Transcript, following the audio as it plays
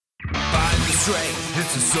strength,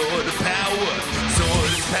 it's a sword of power.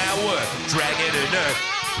 Sword is power, dragon and earth.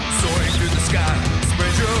 Soaring through the sky,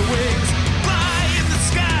 spread your wings. Fly in the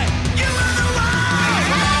sky, you are the one.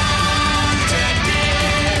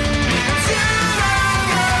 Protected, because you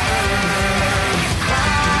are Earth.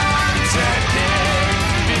 Protected,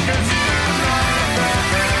 because you are Earth.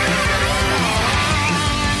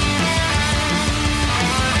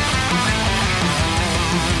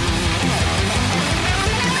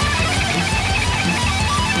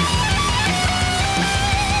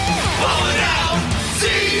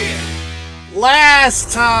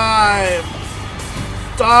 Last time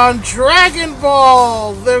on Dragon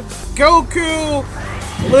Ball, the Goku,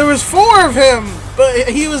 there was 4 of him, but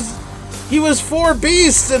he was 4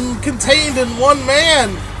 beasts and contained in one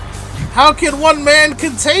man. How can one man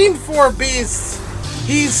contain 4 beasts?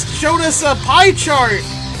 He's showed us a pie chart.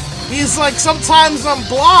 He's like, sometimes I'm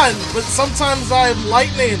blonde, but sometimes I'm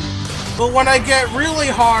lightning. But when I get really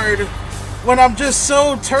hard, when I'm just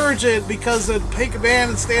so turgid because a pink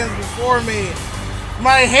man stands before me,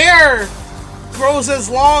 my hair grows as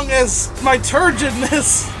long as my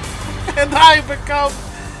turgidness, and I become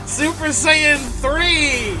Super Saiyan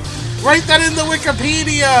 3. Write that in the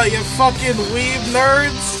Wikipedia, you fucking weeb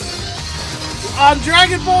nerds. On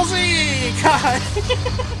Dragon Ball Z, God.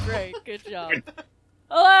 Great, good job.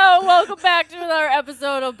 Hello, welcome back to another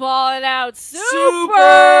episode of Ballin' Out Super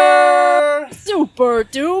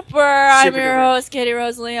Duper. I'm your host, Katie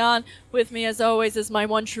Rose Leon. With me, as always, is my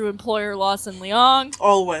one true employer, Lawson Leong.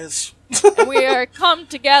 Always. And we are come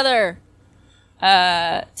together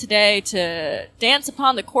today to dance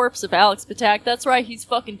upon the corpse of Alex Patak. That's right, he's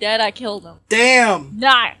fucking dead. I killed him. Damn.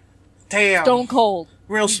 Nah. Damn. Stone cold.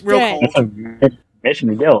 Real dead. cold. That's a mission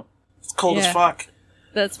to do. It's cold as fuck.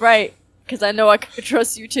 That's right. Because I know I could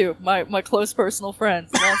trust you too, my close personal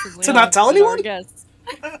friends. To not tell anyone? Guests.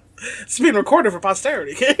 It's being recorded for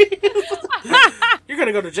posterity. You're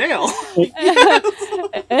gonna go to jail.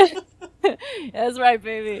 That's right,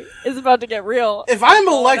 baby. It's about to get real. If I'm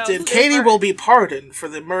elected, Katie will be pardoned for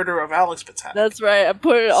the murder of Alex Patak. That's right. I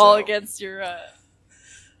put it all against your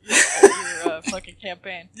fucking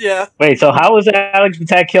campaign. Yeah. Wait, so how was Alex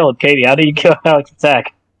Patak killed, Katie? How did you kill Alex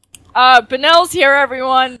Patak? Benel's here,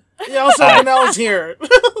 everyone. Yeah, also Benel's here.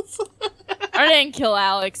 I didn't kill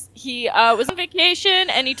Alex. He was on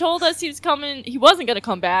vacation, and he told us he wasn't going to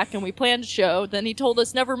come back, and we planned a show. Then he told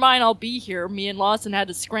us, never mind, I'll be here. Me and Lawson had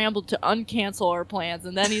to scramble to uncancel our plans,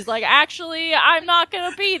 and then he's like, actually, I'm not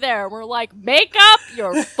going to be there. We're like, make up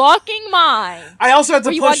your fucking mind. I also had to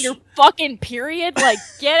Are you push... on your fucking period? Like,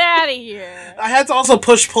 get out of here. I had to also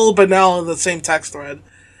pull Benel in the same text thread.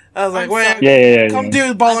 I was like, I'm wait, sorry. come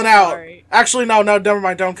do Ballin' Out. Sorry. Actually, no, never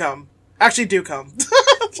mind, don't come. Actually, do come.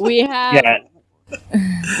 We have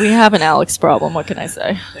an Alex problem, what can I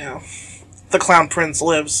say? Yeah. The Clown Prince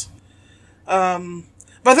lives. But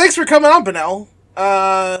thanks for coming on, Benel.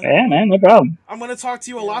 Yeah, man, no problem. I'm going to talk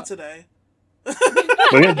to you a lot today.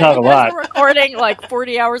 We're going to talk a lot. We're recording like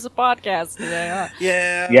 40 hours of podcast today, huh?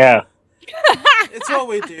 Yeah. Yeah. It's what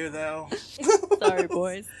we do, though. Sorry,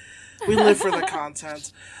 boys. We live for the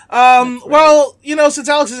content. Well, since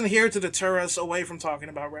Alex isn't here to deter us away from talking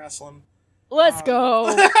about wrestling. Let's go.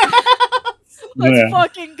 Let's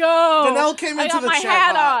fucking go. Benel came into the chat. I got my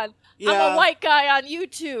hat hot. on. Yeah. I'm a white guy on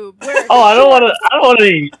YouTube. I don't want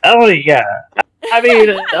to, yeah. I mean,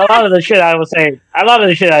 a lot of the shit I was saying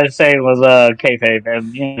was, kayfabe,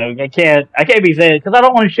 and, I can't be saying, because I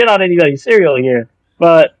don't want to shit on anybody's cereal here,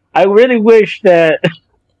 but I really wish that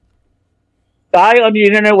guy on the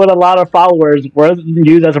internet with a lot of followers wasn't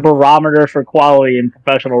used as a barometer for quality in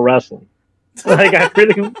professional wrestling. Like, I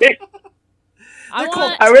really wish.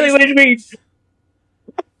 I really wish we.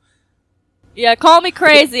 Yeah, call me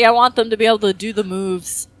crazy. I want them to be able to do the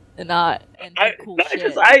moves and do cool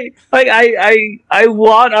shit. I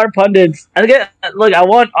want our pundits. I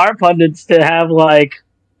want our pundits to have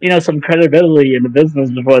some credibility in the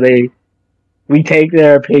business before we take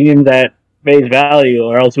their opinions at face value,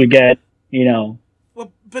 or else we get a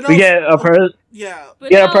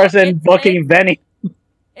person booking Benny.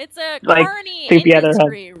 It's a carny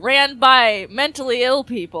industry ran by mentally ill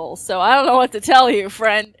people, so I don't know what to tell you,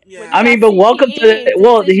 friend. Yeah. I mean, but welcome to here's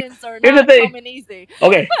the thing. Easy.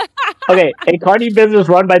 Okay, a carny business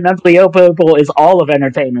run by mentally ill people is all of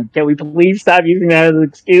entertainment. Can we please stop using that as an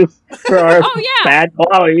excuse for our bad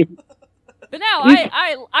quality? But now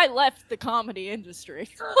I left the comedy industry.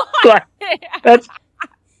 That's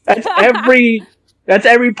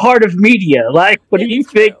every part of media. Like, what do you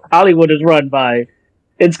think Hollywood is run by?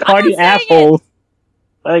 It's carny assholes.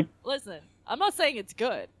 Listen, I'm not saying it's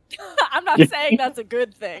good. I'm not saying that's a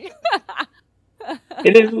good thing.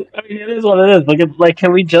 It is. I mean, it is what it is. Like,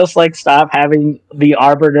 can we just like stop having the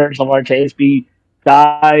arbiters of our taste be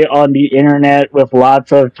guy on the internet with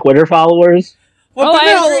lots of Twitter followers? What Oh, I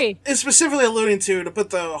Benel agree. is specifically alluding to put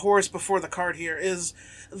the horse before the cart here, is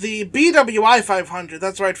the BWI 500.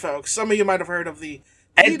 That's right, folks. Some of you might have heard of the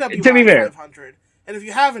And BWI to be fair- 500. And if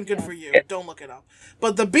you haven't, good for you. Don't look it up.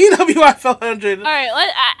 But the BWI 500... All right,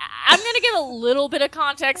 I'm going to give a little bit of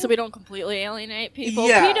context so we don't completely alienate people.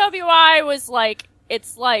 Yeah. PWI was like,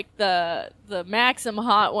 it's like the Maxim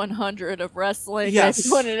Hot 100 of wrestling. Yes. They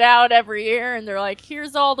put it out every year, and they're like,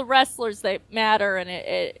 here's all the wrestlers that matter, and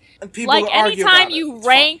it And people like argue anytime about it. you It's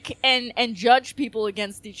rank and judge people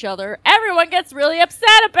against each other, everyone gets really upset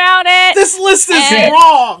about fun. it. This list is And-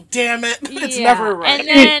 wrong, damn it. It's Yeah, never right. And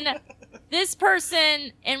then this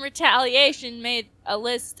person, in retaliation, made a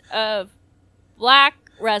list of black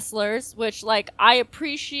wrestlers, which, like, I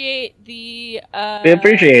appreciate the We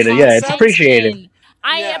appreciate it. Yeah, it's concept. appreciated.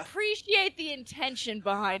 I Yeah. appreciate the intention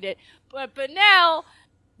behind it, but now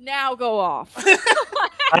go off.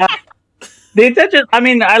 The intention. I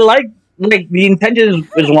mean, I like the intention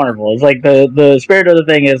is wonderful. It's like the spirit of the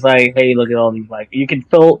thing is like, hey, look at all these, like, you can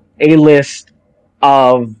fill a list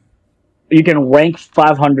of, you can rank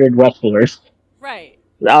 500 wrestlers Right.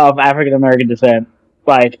 of African American descent,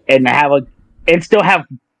 like, and still have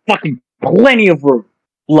fucking plenty of room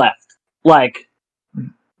left. Like,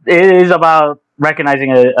 it is about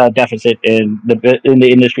recognizing a deficit in the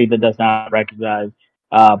industry that does not recognize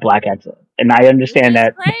black excellence, and I understand Which is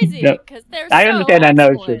that. crazy No, because they're I so understand that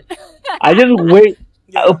excellent. notion. I just wish.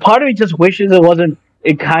 Yeah. A part of me just wishes it wasn't.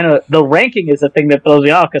 It kind of, the ranking is the thing that throws me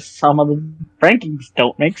off because some of the rankings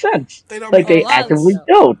don't make sense. They don't Like, make they a lot of actively stuff.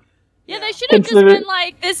 don't. Yeah, they should have just Consider- been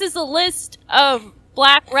like, this is a list of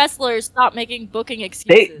black wrestlers. Stop making booking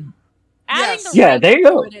excuses. Adding Yes. the Yeah, rank there you to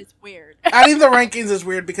go. it is weird. Adding the rankings is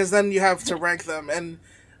weird because then you have to rank them, and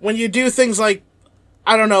when you do things like,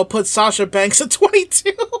 I don't know, put Sasha Banks at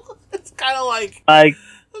 22, it's kind of like, Like,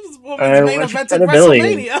 this woman's main what's event at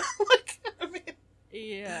credibility? WrestleMania.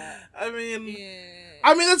 Yeah.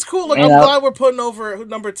 I mean, that's cool. Like, You I'm know? glad we're putting over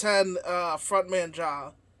number 10, Frontman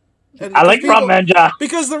Ja. And I like because people- Frontman Ja.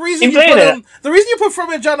 Because the reason Keep you put saying him, the reason you put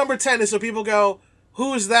Frontman Ja number 10 is so people go,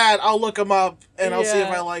 "Who's that?" I'll look him up and I'll see if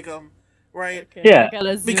Yeah. I like him, right? Okay, Yeah. I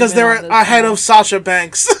gotta zoom Because in they're on this ahead now. of Sasha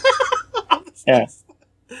Banks. Yeah.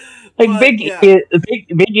 Like, But, Big yeah.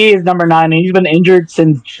 Big E is number 9, and he's been injured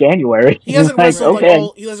since January. He hasn't Like, wrestled. okay.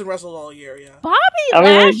 He hasn't wrestled all year. Yeah. Bobby I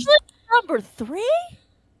mean, Lashley number 3.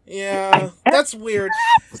 Yeah, that's weird.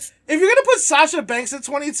 If you're gonna put Sasha Banks at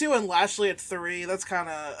 22 and Lashley at 3, that's kind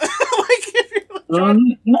of like if you're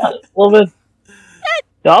No, well,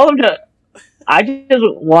 all of the, I just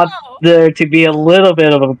want Oh. there to be a little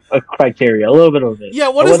bit of a criteria, a little bit of it. yeah.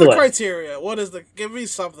 What A is the little bit. criteria? What is the? Give me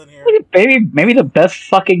something here. Maybe the best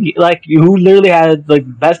fucking, like, who literally had like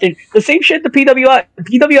best in the same shit. The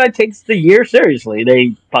PWI takes the year seriously.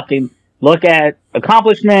 They fucking look at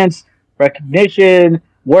accomplishments, recognition,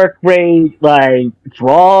 work rate, like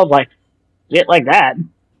draw, like shit like that.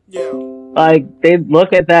 Yeah. Like, they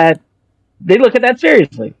look at that. They look at that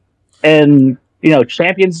seriously, and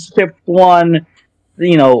championship won.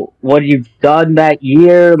 What you've done that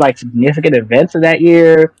year, like significant events of that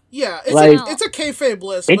year. Yeah, it's Like- it's a kayfabe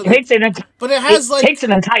list, It but takes but it has it like takes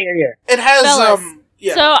an entire year. it has Fellas,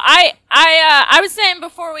 yeah. So I was saying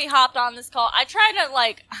before we hopped on this call, I tried to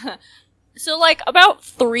like, so like about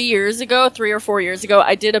 3 or 4 years ago,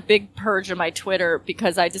 I did a big purge of my Twitter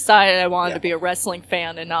because I decided I wanted Yeah. to be a wrestling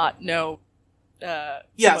fan and not know too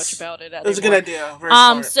Yes. much about it anymore. It was a good idea. Very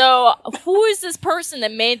smart. So who is this person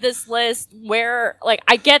that made this list? Where, like,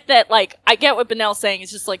 I get that, like, I get what Benel's saying.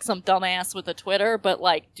 It's just like some dumbass with a Twitter, but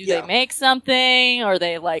like, do Yeah. they make something? Are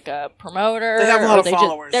they like a promoter? They have a lot Or of they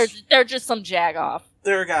followers. they're just some jagoff.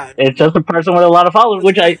 They're a guy. It's just a person with a lot of followers,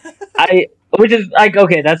 which which is like,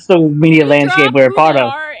 okay, that's the media landscape we're a part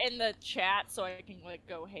of. Are in the chat so I can like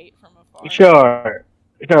go hate from afar. Sure,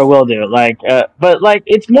 we'll do. Like, but like,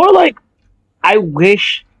 it's more like, I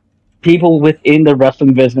wish people within the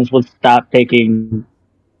wrestling business would stop taking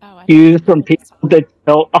Oh, I cues from people that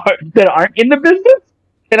aren't in the business.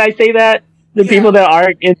 Can I say that? The Yeah. people that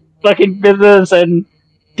aren't in fucking business and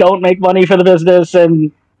don't make money for the business,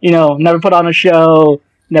 and never put on a show,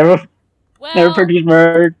 never well, produce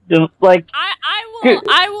merch. Like,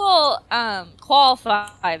 I will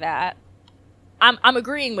qualify that. I'm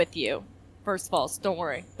agreeing with you. First of all, so don't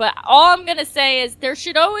worry. But all I'm gonna say is there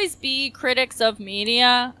should always be critics of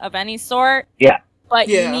media of any sort. Yeah. But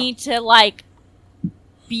Yeah. you need to like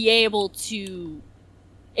be able to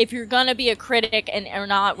if you're gonna be a critic and or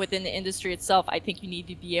not within the industry itself, I think you need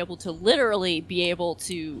to be able to literally be able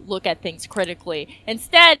to look at things critically.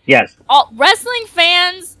 Instead, Yes. all wrestling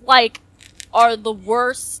fans are the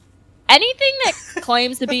worst. Anything that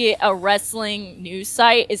claims to be a wrestling news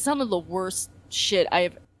site is some of the worst shit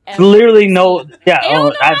I've ever Literally seen. no. Yeah. They don't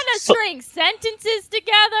know how I've to so- string sentences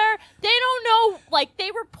together. They don't know, they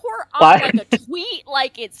report on What? a tweet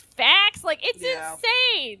like it's facts. It's Yeah.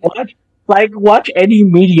 insane. watch any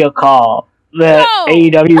media call that No.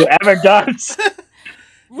 AEW ever does.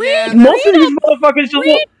 Read, Most of read these motherfuckers just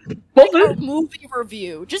read most a of movie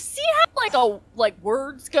review. Just see how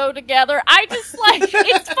words go together. I just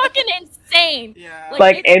it's fucking insane. Yeah.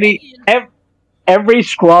 Like it's every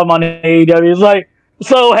scrum on AEW is like,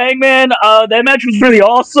 so Hangman, that match was really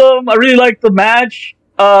awesome. I really liked the match.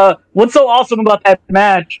 What's so awesome about that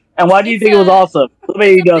match? And why do you It's think it was a- awesome? It's a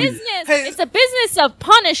AEW. business. Hey. It's a business of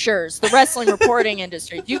punishers. The wrestling reporting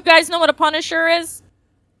industry. Do you guys know what a punisher is?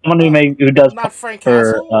 Someone who does Not Frank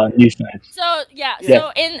for Castle. news sites. So yeah. Yeah.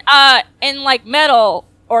 So in metal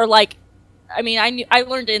or I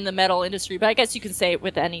learned it in the metal industry, but I guess you can say it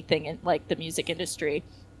with anything in the music industry,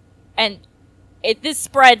 and this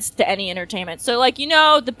spreads to any entertainment. So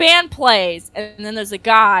the band plays, and then there's a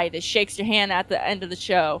guy that shakes your hand at the end of the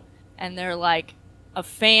show, and they're like a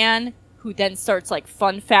fan who then starts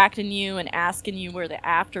fun facting you and asking you where the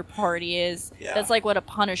after party is. Yeah. That's what a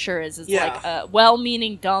punisher is. It's Yeah. a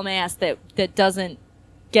well-meaning dumbass that doesn't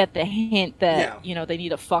get the hint that they need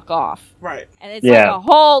to fuck off. Right. And it's Yeah. a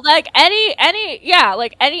whole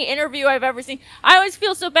any interview I've ever seen. I always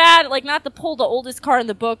feel so bad, not to pull the oldest card in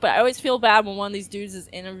the book, but I always feel bad when one of these dudes is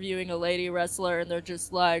interviewing a lady wrestler and they're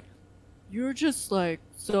just like, "You're just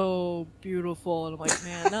so beautiful," and I'm like,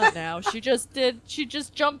 "Man, not now. She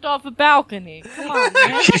just jumped off a balcony. Come on,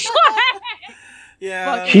 man."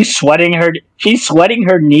 Yeah. She's sweating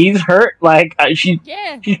her knees hurt. She's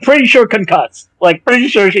Yeah. pretty sure concussed. Pretty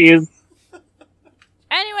sure she is.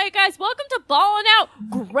 Anyway, guys, welcome to Ballin' Out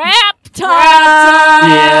Grab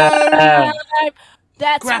Time. Yeah.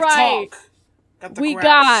 That's Grab right. talk. Got the We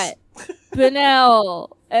graps. got Benel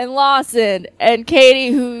and Lawson and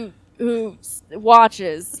Katie who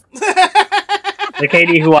watches. The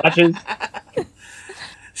Katie who watches.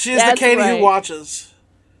 She is the That's Katie right. who watches.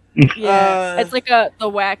 Yeah, it's the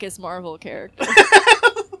wackest Marvel character.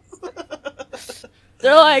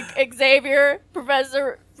 They're like, Xavier,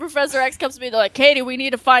 Professor X comes to me. They're like, Katie, we need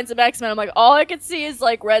to find some X-Men. I'm like, all I can see is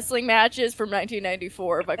wrestling matches from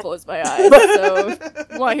 1994 if I close my eyes. So,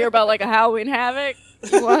 you want to hear about a Halloween Havoc?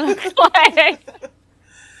 You want to play?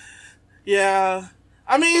 Yeah.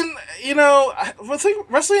 I mean, I think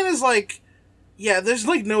wrestling is there's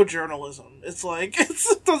no journalism. It's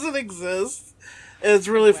it doesn't exist. It's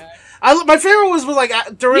really. My favorite was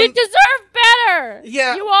during. You deserve better.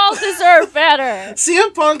 Yeah. You all deserve better.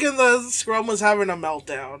 CM Punk in the scrum was having a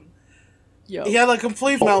meltdown. Yo. He had a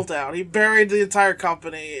complete meltdown. He buried the entire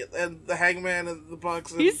company and the Hangman and the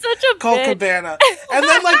Bucks and He's such a Colt bitch. Cabana. And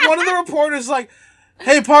then one of the reporters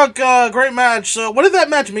 "Hey Punk, great match. So what did that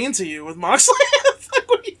match mean to you with Moxley?" It's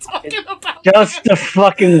what are you talking about? Just the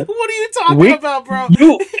fucking. What are you talking about, bro?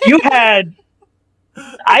 You had.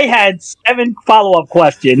 I had 7 follow-up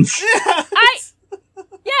questions.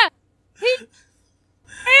 Yeah.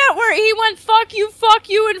 Where he went fuck you,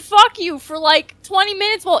 and fuck you for 20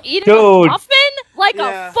 minutes while eating a Dude. muffin?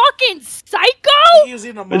 Yeah. A fucking psycho? He was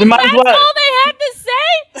eating a Might as That's well- all they had to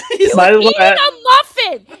say? He's Might as well- Eating a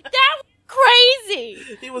muffin! That was crazy!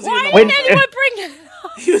 He was Why eating a didn't muffin. anyone bring it up?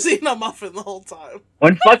 He was eating a muffin the whole time.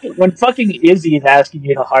 When fucking Izzy is asking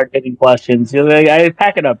you the hard-hitting questions, you're like, I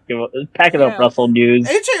pack it up, Yeah. Russell News.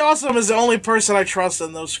 AJ Awesome is the only person I trust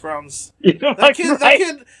in those scrums. You're That fucking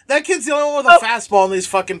right. that kid's the only one with a fastball in these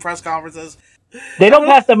fucking press conferences. They don't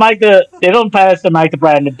pass the mic to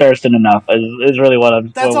Brandon Thurston enough. Is really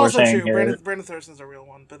what That's we're also saying true. here. Brandon Thurston's a real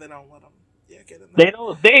one, but they don't let him. Get in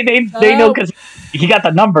there. They know because he got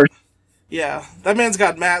the numbers. Yeah, that man's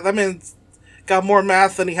got math. That man's got more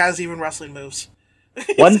math than he has even wrestling moves.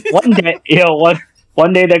 One day,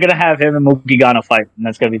 one day they're gonna have him and Mookie Ghana fight, and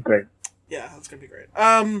that's gonna be great. Yeah, that's gonna be great.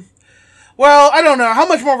 Well, I don't know. How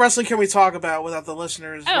much more wrestling can we talk about without the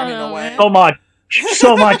listeners I don't running know, away? man. So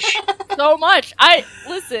much. So much.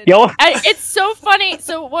 Listen. Yo, It's so funny.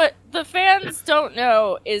 So what the fans don't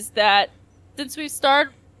know is that since we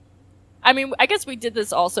started, I mean, I guess we did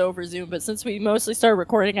this also over Zoom, but since we mostly started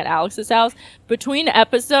recording at Alex's house, between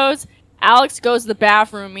episodes, Alex goes to the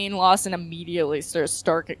bathroom, me and Lawson immediately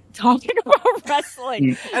talking about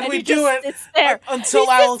wrestling. And we he do just it sits there. until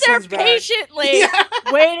he Alex sits there comes back. patiently Yeah.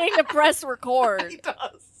 waiting to press record. He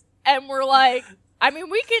does. And we're like, I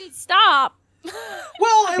mean, we can stop,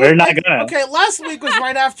 Well, We're not gonna. Okay, last week was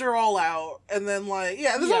right after All Out, and then there's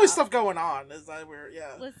Yeah. always stuff going on. Is that weird?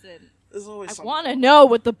 Yeah. Listen, There's always I something. want to know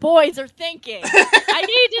what the boys are thinking. I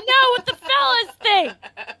need to know what the fellas think.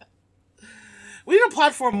 We need to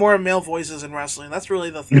platform more male voices in wrestling. That's really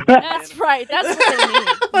the thing. That's right. That's what they need.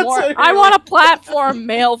 That's More. what it I really- want to platform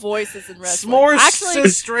male voices in wrestling. More Actually,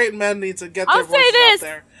 cis straight men need to get their I'll say voices this. out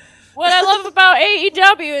there. what I love about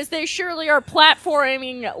AEW is they surely are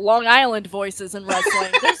platforming Long Island voices in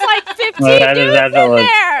wrestling. There's like 15 Well, that is dudes in absolutely-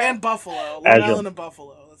 there. And Buffalo. Long As Island and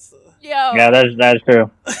Buffalo. That's the... Yo, Yeah, that's true.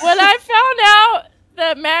 when I found out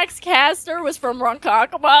that Max Caster was from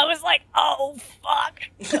Ronkonkoma, I was like, oh, fuck.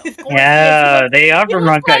 Of course Yeah, they are he from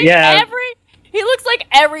looks Ronkonkoma. like Yeah, he looks like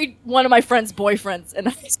every one of my friend's boyfriends in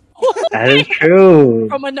high school. that is true.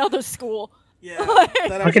 From another school. Yeah. Like-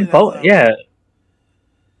 that actually Fucking does both. happen.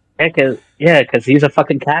 Yeah. Cause he's a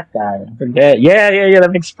fucking cat guy. I forget. Yeah.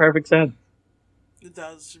 That makes perfect sense. It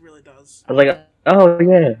does. It really does. I was like, oh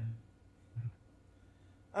yeah,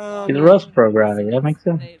 he's a Um, roast pro guy. That makes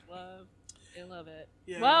sense. They love it.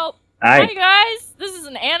 yeah. Well, I hi guys. This is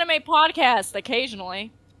an anime podcast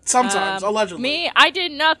occasionally. Sometimes, Um, allegedly. Me, I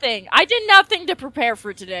did nothing. I did nothing to prepare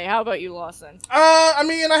for today. How about you, Lawson? I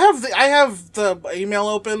mean, I have the email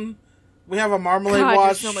open. We have a Marmalade God,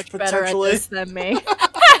 Watch you're so much better at potentially. this than me.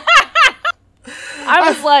 I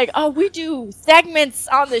was like, oh, we do segments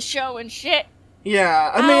on the show and shit.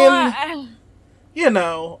 Yeah, I mean, you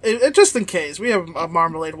know, just in case we have a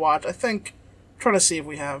Marmalade Watch. I think trying to see if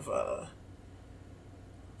we have.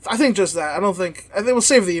 I think just that. I think we'll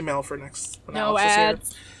save the email for next. no analysis here.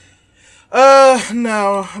 ads.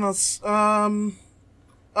 No.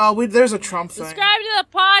 There's a Trump thing. Subscribe to the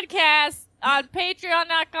podcast on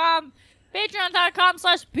Patreon.com.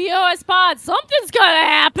 Patreon.com/BOSPod. Something's gonna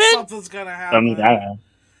happen. Something's gonna happen.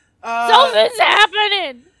 Something's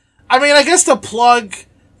happening. I mean, I guess to plug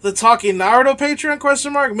the Talking Naruto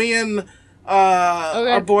Patreon ? Me and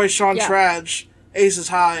our boy Sean Yeah. Traj, Aces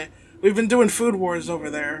High. We've been doing Food Wars over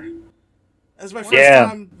there. It's my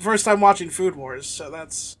first time watching Food Wars, so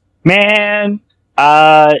that's Man,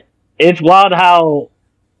 it's wild how,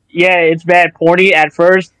 it's bad porny at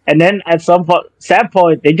first, and then at some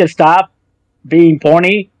point they just stop being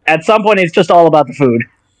porny. At some point, it's just all about the food.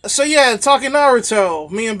 so. Yeah, Talking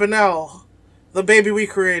Naruto. Me and Benel, the baby we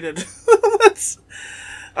created. That's,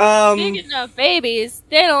 Speaking of babies,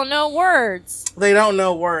 they don't know words. they don't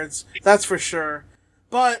know words. That's for sure.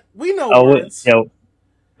 But we know Oh, words.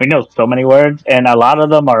 we know so many words, and a lot of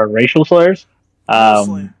them are racial slurs.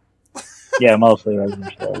 Mostly. Yeah, mostly racial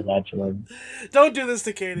slurs, actually. Don't do this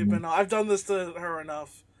to Katie, Benel. I've done this to her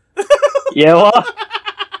enough. Yeah, well,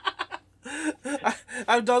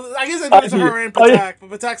 I've done. I guess I did it to her and Patak, but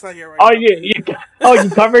Patak's not here right oh, now. you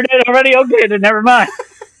covered it already? Okay, then never mind.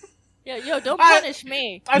 Yo, don't I- punish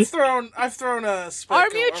me. I've thrown a spit Our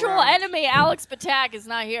go mutual around. enemy, Alex Patak, is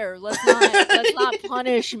not here. Let's not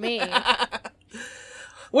punish me.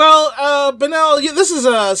 Well, Benel, this is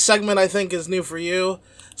a segment I think is new for you.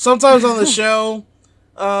 Sometimes on the show,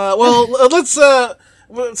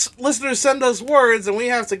 listeners send us words and we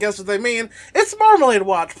have to guess what they mean. It's Marmalade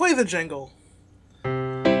Watch. Play the jingle.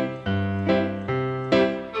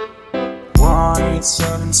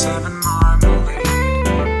 1877 Marmalade.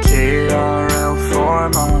 KRL for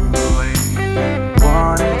Marmalade.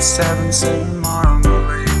 1877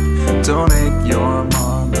 Marmalade. Donate your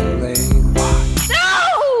Marmalade.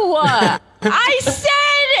 No! I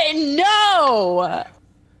said no!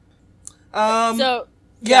 So,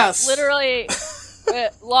 Yes. literally,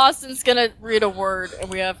 Lawson's gonna read a word, and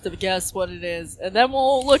we have to guess what it is, and then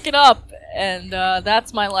we'll look it up, and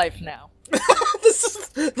that's my life now.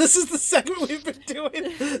 This is the segment we've been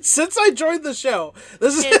doing since I joined the show.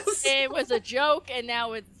 It was a joke, and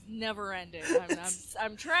now it's never ending.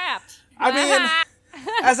 I'm trapped. I mean,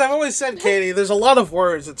 as I've always said, Katie, there's a lot of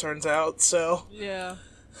words, it turns out, so. Yeah.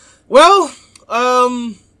 Well,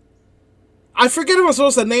 I forget if I'm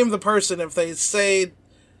supposed to name the person if they say.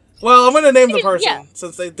 Well, I'm going to name the person Yeah.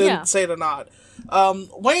 since they didn't Yeah. say it or not.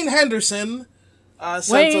 Wayne Henderson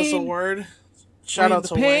sent us a Wayne. word. Shout out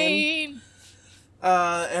to Wayne.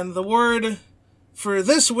 And the word for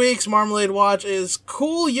this week's Marmalade Watch is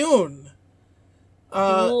Cool Yoon.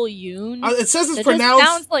 Cool Yoon. It says it's It just pronounced.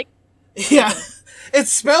 sounds like Yeah.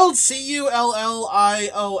 It's spelled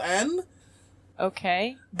Cullion,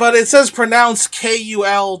 okay. but it says pronounced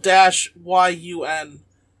KUL-YUN.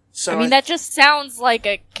 So I mean, that just sounds like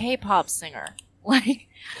a K-pop singer. Like,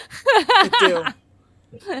 I do.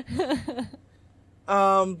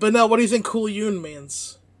 But no, what do you think Cool Yoon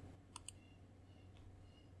means?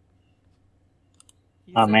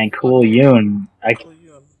 Oh man, cool Yoon. Cool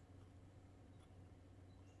Yoon.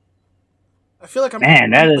 I feel like I'm.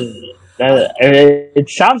 Man, it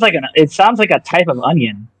sounds like a type of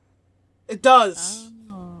onion. It does.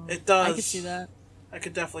 Oh, It does. I can see that. I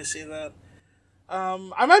could definitely see that.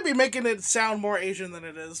 I might be making it sound more Asian than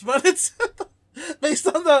it is, but it's based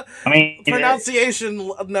on the I mean,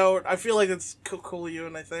 pronunciation note. I feel like it's Cool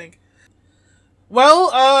Yoon, I think. Well,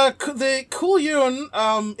 the Cool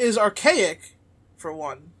Yoon is archaic, for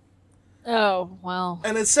one. Oh, well.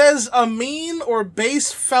 And it says a mean or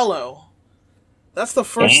base fellow. That's the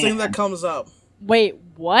first thing that comes up. Wait,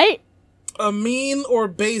 what? A mean or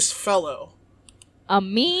base fellow. A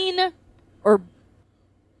mean or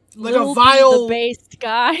Like Lil a vile... B, the based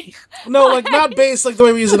guy? No, like not base like the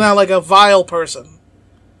way we use it now, like a vile person.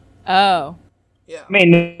 Oh. Yeah. I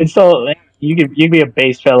mean, it's still you could be a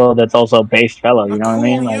base fellow that's also a base fellow. You know what I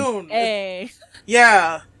mean? Like, Yoon. Hey.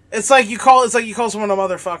 Yeah. It's like you call someone a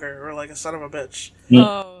motherfucker or like a son of a bitch.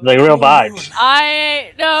 Oh. like real vibes. I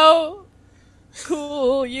ain't no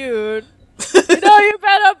Cool Yoon. You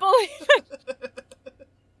better believe it.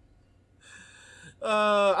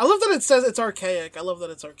 I love that it says it's archaic. I love that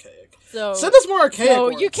it's archaic. So, Send us more archaic so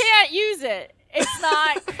words. you can't use it. It's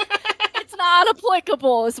not. It's not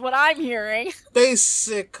applicable, is what I'm hearing.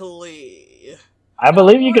 Basically. I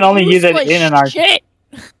believe you can only use it in an arcade.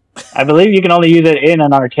 Shit. I believe you can only use it in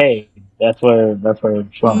an arcade. That's where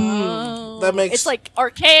it's from. Oh. That makes- It's like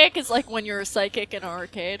archaic is like when you're a psychic in an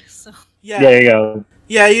arcade. So. Yeah. There you go.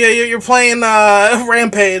 Yeah, you're playing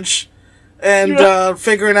Rampage and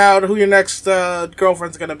figuring out who your next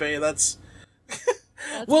girlfriend's gonna be. That's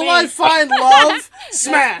Will me. I find love?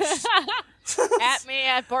 Smash! At me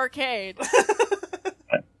at Barcade.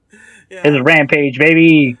 Yeah. It's a Rampage,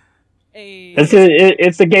 baby. Hey.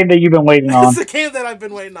 It's the game that you've been waiting on. It's the game that I've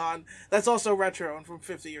been waiting on. That's also retro and from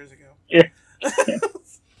 50 years ago. Yeah.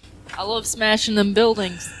 I love smashing them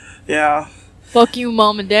buildings. Yeah. Fuck you,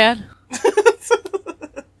 Mom and Dad.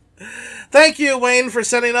 Thank you, Wayne, for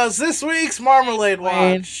sending us this week's Marmalade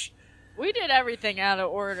Watch. We did everything out of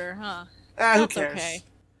order, huh? Who That's cares? okay.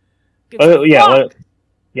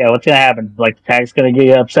 What's gonna happen? Like, the tag's gonna get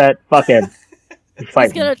you upset? Fuck him.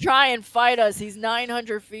 He's gonna try and fight us. He's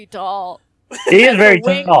 900 feet tall. He is very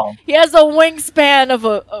wing- tall. He has a wingspan of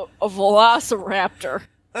a velociraptor.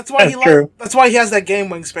 That's why That's true. That's why he has that game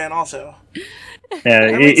wingspan. Also, Yeah,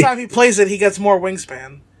 every time he plays it, he gets more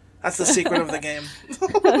wingspan. That's the secret of the game.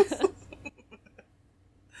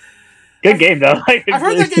 good game though. Like, I've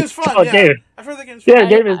heard that game's fun. Oh, Yeah, David. I've heard that game's fun. Yeah,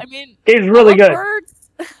 David. I mean, Game's really I good. love birds.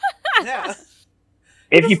 Yeah.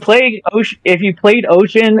 If you played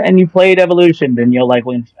Ocean and you played Evolution, then you'll like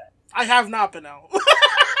Wingspan. I have not been out.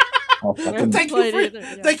 Oh, fucking- Thank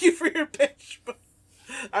you for your pitch. But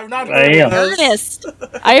I've not I heard am. of those. Earnest.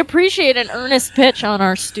 I appreciate an earnest pitch on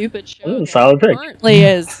our stupid show. Ooh, that solid pick. Currently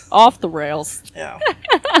is off the rails. Yeah.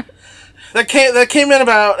 That came in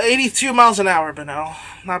about 82 miles an hour, but no,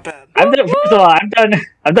 not bad. First of all,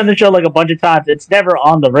 I've done the show like a bunch of times. It's never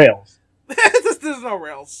on the rails. There's no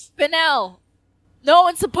rails. Benel, no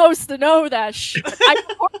one's supposed to know that shit. I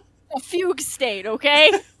worked in a fugue state,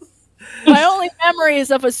 okay? My only memory is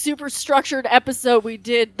of a super structured episode we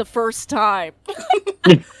did the first time.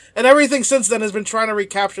 And everything since then has been trying to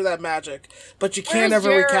recapture that magic, but you can't Where's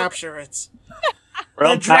ever your- recapture it.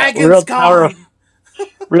 Real, The dragon's gone.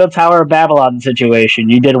 Real Tower of Babylon situation.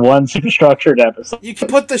 You did one super structured episode. You can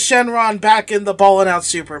put the Shenron back in the Ballin' Out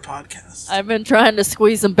Super podcast. I've been trying to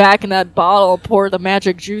squeeze him back in that bottle, pour the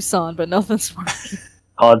magic juice on, but nothing's working.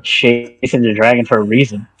 Called Chasing the Dragon for a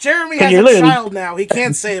reason. Jeremy 'Cause has you're a literally- child now. He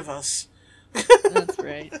can't save us. That's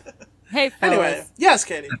right. Hey, fellas. Anyway, yes,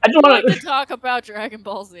 Katie. I just Would you want like to talk about Dragon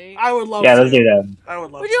Ball Z? I would love Yeah, to. let's do that. I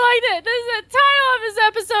would love Would to. you like that? This is the title of this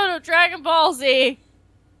episode of Dragon Ball Z.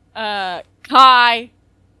 Kai,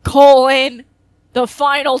 the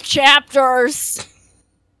final chapters.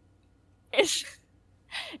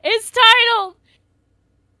 It's titled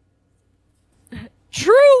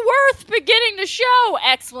True Worth Beginning to Show!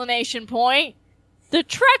 Exclamation point. The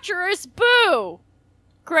Treacherous Boo.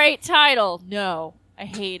 Great title. No, I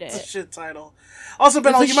hate It's a it. shit title. Also,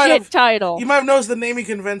 Ben, It's a you might shit have title. you might have noticed the naming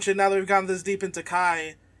convention. Now that we've gone this deep into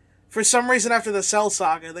Kai, for some reason after the Cell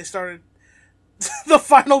Saga, they started the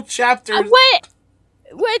final chapter.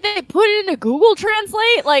 Wait, they put it into Google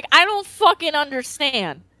Translate? Like, I don't fucking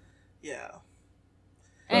understand. Yeah,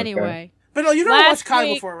 Anyway. but no, you've never Last watched Kai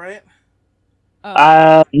week- before, right?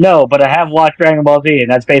 No, but I have watched Dragon Ball Z, and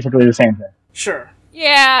that's basically the same thing. Sure.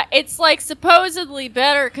 Yeah, it's like supposedly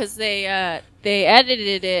better because they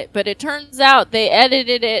edited it, but it turns out they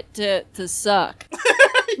edited it to suck.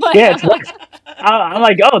 Like, Yeah, it's like, I'm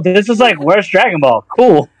like, oh, this is like, where's Dragon Ball?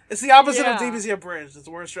 Cool. It's the opposite of Yeah. DBZ Abridged. It's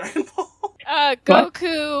the worst Dragon Ball.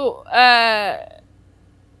 Goku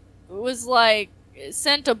was like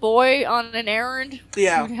sent a boy on an errand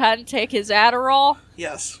Yeah. who hadn't take his Adderall,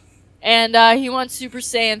 Yes. and he went Super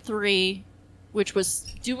Saiyan 3, which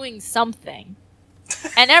was doing something,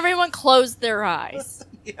 and everyone closed their eyes.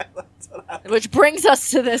 Yeah, that's what happened. Which brings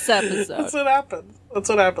us to this episode. That's what happened. That's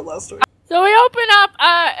what happened last week. So we open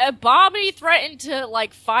up, Bobby threatened to,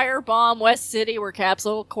 like, firebomb West City where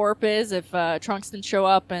Capsule Corp is if Trunks didn't show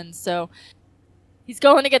up, and so he's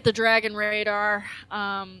going to get the Dragon Radar.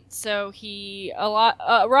 So he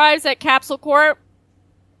arrives at Capsule Corp,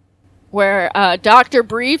 where Dr.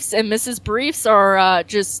 Briefs and Mrs. Briefs are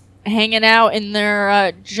just hanging out in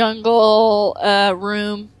their jungle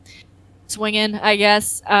room, swinging, I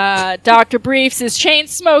guess. Dr. Briefs is chain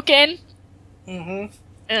smoking. Mm-hmm.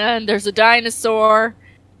 And there's a dinosaur,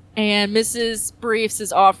 and Mrs. Briefs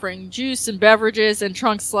is offering juice and beverages, and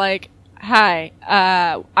Trunks like, "Hi,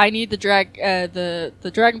 I need the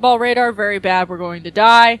Dragon Ball radar very bad. We're going to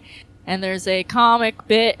die." And there's a comic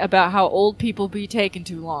bit about how old people be taking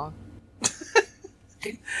too long.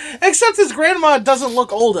 Except his grandma doesn't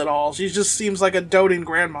look old at all. She just seems like a doting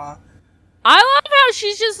grandma. I love how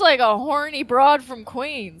she's just like a horny broad from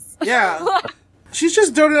Queens. Yeah. She's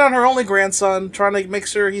just doting on her only grandson, trying to make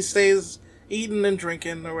sure he stays eating and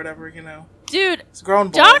drinking or whatever, you know. Dude, It's a grown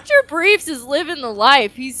boy. Dr. Briefs is living the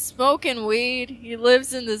life. He's smoking weed. He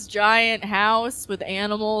lives in this giant house with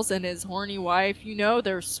animals and his horny wife. You know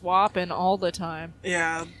they're swapping all the time.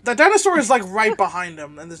 Yeah. The dinosaur is like right behind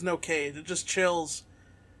him, and there's no cage. It just chills.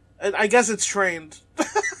 I guess it's trained.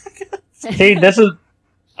 See, this is.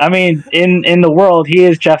 I mean, in the world, he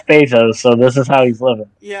is Jeff Bezos, so this is how he's living.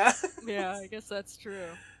 Yeah. Yeah, I guess that's true.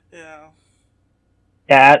 Yeah.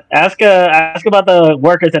 Yeah, ask about the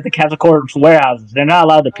workers at the Capsule Corp's warehouses. They're not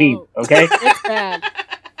allowed to pee, Oh. okay? It's bad.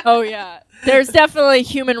 Oh, yeah. There's definitely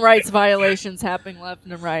human rights violations happening left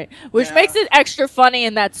and right, which Yeah. makes it extra funny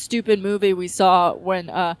in that stupid movie we saw when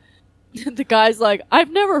the guy's like, "I've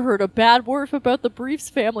never heard a bad word about the Briefs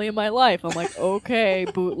family in my life." I'm like, okay,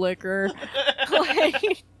 bootlicker.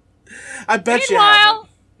 Like, I bet you meanwhile,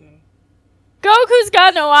 Goku's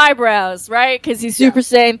got no eyebrows, right? Because he's Super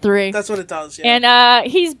Saiyan 3. That's what it does, yeah. And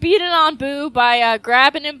he's beating on Boo by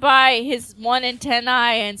grabbing him by his one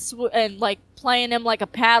antennae and like playing him like a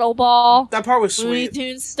paddle ball, That part was Looney sweet.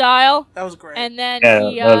 Tunes style. That was great. And then Yeah,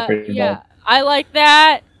 he, that was pretty yeah, good. I like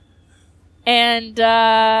that. And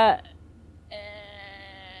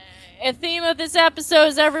a theme of this episode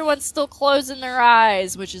is everyone's still closing their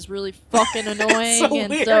eyes, which is really fucking annoying. So and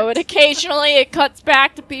weird. so occasionally it cuts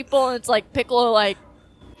back to people, and it's like Piccolo, like,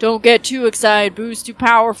 "Don't get too excited, Boo's too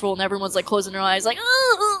powerful," and everyone's like closing their eyes, like,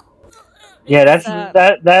 "Ugh." Yeah, that's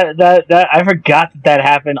that. I forgot that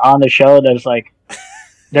happened on the show. That's like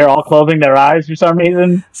they're all closing their eyes for some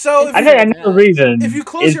reason. So if I you, think I know the reason. if you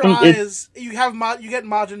close your It's- eyes, you have you get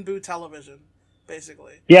Majin Buu television,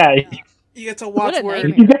 basically. yeah, You get to What watch a where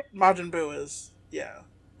nightmare. Majin Buu is. Yeah.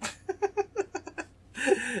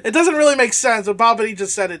 It doesn't really make sense, but Bobbity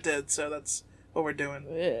just said it did, so that's what we're doing.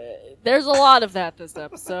 There's a lot of that this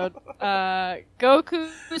episode. Goku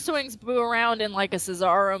swings Boo around in like a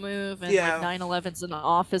Cesaro move, and Yeah. like 9/11's in the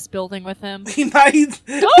office building with him.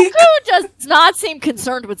 Goku does not seem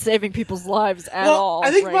concerned with saving people's lives at all. I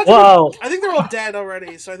think right? Whoa. I think they're all dead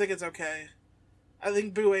already, so I think it's okay. I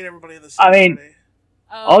think Boo ate everybody in the city I mean, already.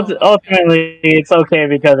 Oh. ultimately, it's okay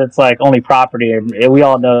because it's like only property, and we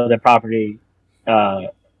all know that property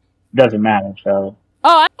doesn't matter. So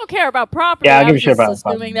Oh, I don't care about property. Yeah, I I give a was shit just about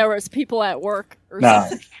assuming property. there was people at work or No.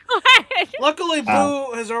 something. Luckily,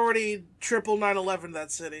 Boo has already triple 9/11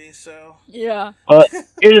 that city, so... Yeah. but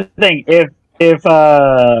here's the thing: if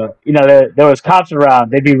you know there was cops around,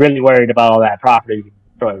 they'd be really worried about all that property being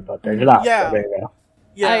destroyed. But there's not. Yeah. So there you go.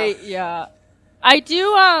 Yeah. I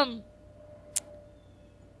do,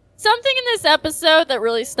 something in this episode that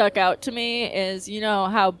really stuck out to me is, you know,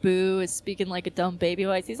 how Boo is speaking like a dumb baby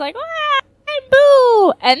voice. He's like, "Ah, I'm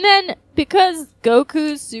Boo!" And then, because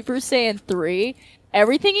Goku's Super Saiyan 3,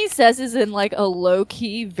 everything he says is in, like, a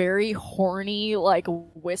low-key, very horny, like,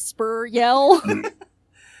 whisper yell.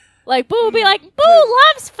 Like, Boo will be like, "Boo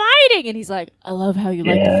loves fighting!" And he's like, "I love how you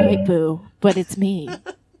like to Yeah. fight, Boo, but it's me."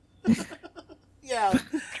 Yeah.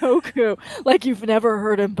 Goku, like you've never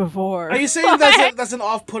heard him before. Are you saying that's an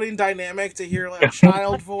off-putting dynamic to hear like a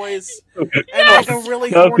child voice and like a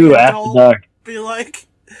really horny Goku after adult dark. be like?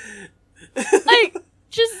 like,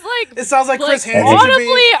 just like, It sounds like Chris Hansen should audibly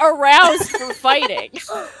be. aroused for fighting.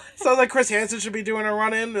 Sounds like Chris Hansen should be doing a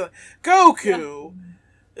run-in. Like, Goku.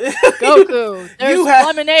 Goku, there's You have-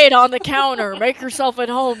 lemonade on the counter. Make yourself at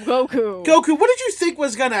home, Goku. Goku, what did you think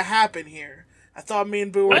was gonna happen here? I I thought me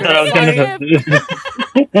and Boo were I thought I was gonna fight.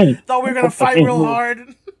 gonna. Thought we were gonna fight real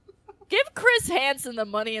hard. Give Chris Hansen the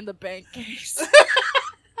Money in the Bank case.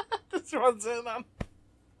 This runs in on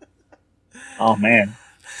Oh man.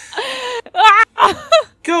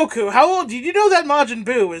 Goku. How old? Did you know that Majin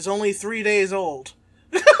Buu is only 3 days old?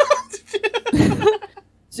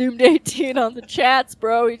 Zoomed 18 on the chats,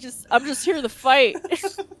 bro. I'm just here to fight.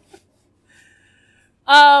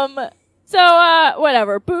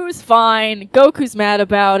 Whatever. Boo's fine. Goku's mad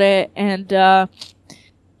about it, and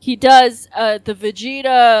he does the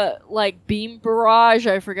Vegeta like beam barrage.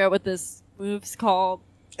 I forget what this move's called.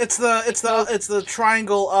 It's the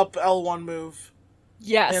triangle up L1 move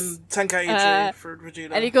Yes. in Tenkaichi for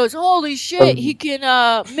Vegeta. And he goes, holy shit, he can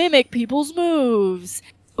mimic people's moves.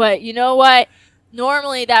 But you know what?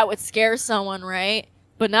 Normally that would scare someone, right?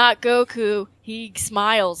 But not Goku. He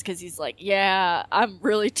smiles because he's like, yeah, I'm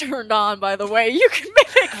really turned on by the way you can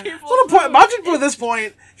mimic people's moves. Majin Buu at this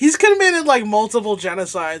point, he's committed like multiple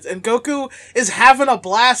genocides, and Goku is having a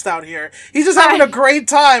blast out here. He's just having a great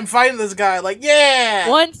time fighting this guy. Like, yeah!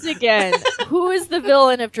 Once again, who is the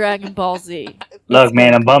villain of Dragon Ball Z? Look,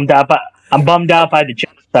 man, I'm bummed out by the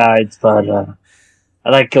genocides, but I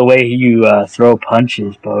like the way you throw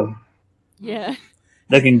punches, bro. Yeah.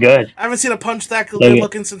 Looking good. I haven't seen a punch that good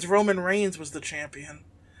looking since Roman Reigns was the champion.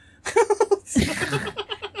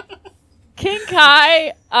 King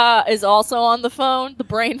Kai is also on the phone, the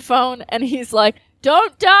brain phone, and he's like,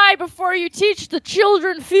 don't die before you teach the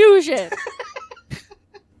children fusion.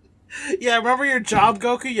 Yeah, remember your job,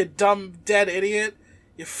 Goku, you dumb, dead idiot?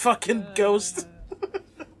 You fucking ghost.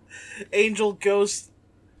 Angel ghost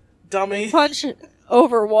dummy. Punch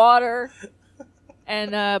over water.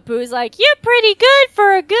 And Boo's like, you're pretty good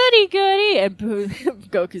for a goody-goody. And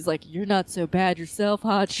Goku's like, you're not so bad yourself,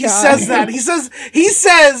 hotshot. He says that. He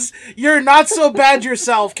says, you're not so bad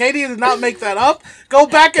yourself. Katie did not make that up. Go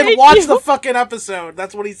back and watch the fucking episode.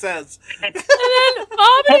 That's what he says. And then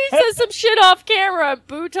Bobbity says some shit off camera, and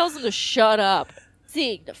Boo tells him to shut up.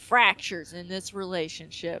 Seeing the fractures in this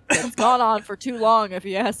relationship that's gone on for too long, if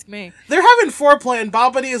you ask me. They're having foreplay, and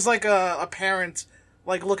Bobbity is like a parent,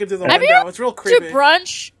 like looking through the window. It's real creepy. To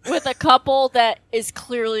brunch with a couple that is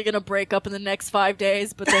clearly going to break up in the next 5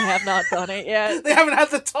 days, but they have not done it yet. They haven't had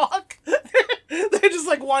the talk. They're just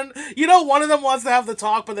like one of them wants to have the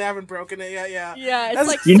talk, but they haven't broken it yet. Yeah. Yeah, it's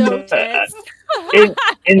like You so know, tense.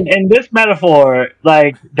 in this metaphor,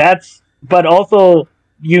 like that's, but also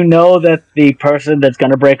you know that the person that's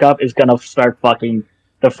gonna break up is gonna start fucking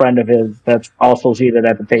the friend of his that's also seated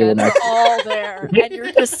at the table Yeah, next. they're all there, and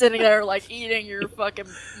you're just sitting there like eating your fucking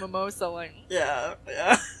mimosa. Like, Yeah.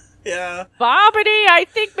 Bobbity, I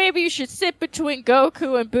think maybe you should sit between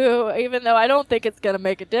Goku and Boo, even though I don't think it's gonna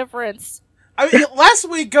make a difference. I mean, last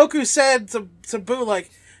week Goku said to Boo,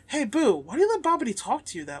 like, "Hey Boo, why do you let Bobbity talk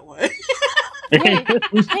to you that way?" Hey,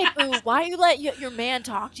 Boo, why you let your man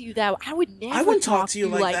talk to you that way? I would never I wouldn't talk to you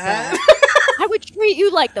like that. I would treat you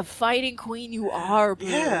like the fighting queen you are, Boo.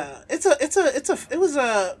 Yeah, it was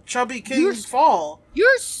a chubby king's fall.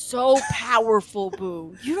 You're so powerful,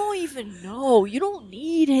 Boo. You don't even know. You don't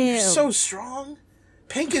need him. You're so strong.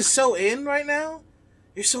 Pink is so in right now.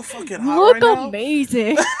 You're so fucking hot Look right now.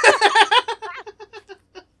 amazing.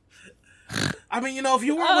 I mean, if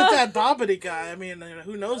you weren't with that Bobbity guy, I mean,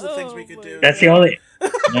 who knows the things we could do. That's the only.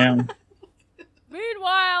 Yeah.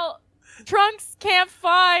 Meanwhile, Trunks can't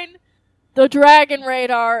find the dragon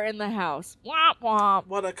radar in the house. Womp womp.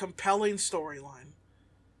 What a compelling storyline.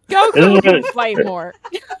 Goku can fight more.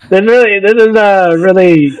 This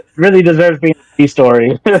is really deserves being a B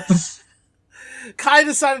story. Kai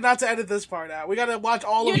decided not to edit this part out. We gotta watch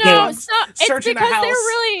all of It's searching a because house. they're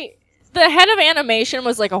really... The head of animation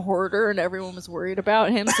was like a hoarder, and everyone was worried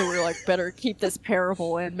about him, so we were like, better keep this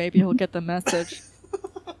parable in. Maybe he'll get the message.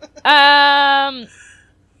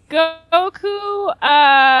 Goku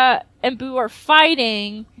and Boo are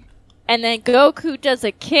fighting, and then Goku does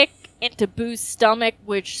a kick into Boo's stomach,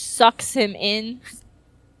 which sucks him in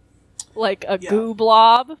like a goo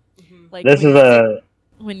blob. Mm-hmm. Like This is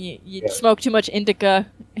when you smoke too much indica,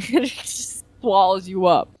 it just swallows you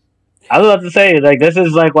up. I was about to say, like, this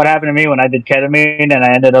is like what happened to me when I did ketamine and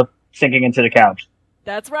I ended up sinking into the couch.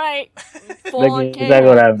 That's right. Full on Like, exactly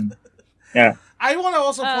what happened. Yeah. I want to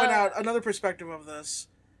also point out another perspective of this.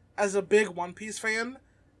 As a big One Piece fan,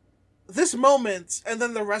 this moment and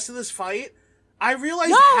then the rest of this fight, I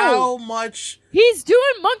realized how much... He's doing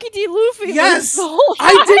Monkey D. Luffy. Yes! The whole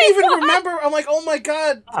I time. didn't even remember. I'm like, oh my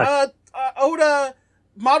god, Oda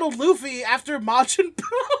modeled Luffy after Majin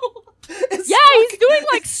Buu. He's doing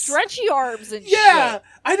like stretchy arms and shit. I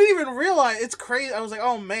didn't even realize. It's crazy. I was like,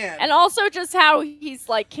 oh man. And also just how he's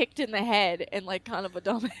like kicked in the head and like kind of a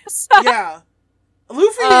dumbass. Yeah.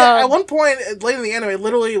 Luffy, at one point, late in the anime,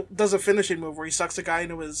 literally does a finishing move where he sucks a guy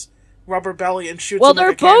into his rubber belly and shoots him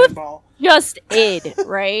like a cannonball. Just id,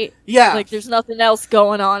 right? Yeah. Like there's nothing else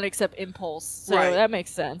going on except impulse. So that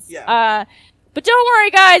makes sense. Yeah. But don't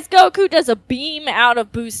worry, guys. Goku does a beam out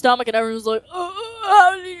of Boo's stomach, and everyone's like, oh,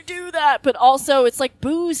 how did you do that? But also, it's like,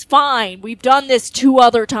 Boo's fine. We've done this 2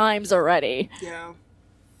 other times already. Yeah.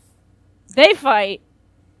 They fight.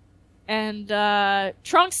 And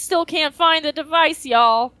Trunks still can't find the device,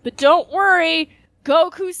 y'all. But don't worry.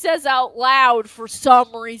 Goku says out loud for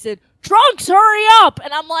some reason, Trunks, hurry up!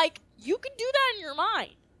 And I'm like, you can do that in your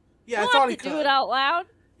mind. Yeah, you I thought he could could do it out loud.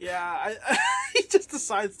 Yeah, he just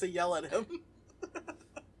decides to yell at him.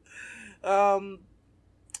 Bulma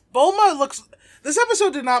looks... This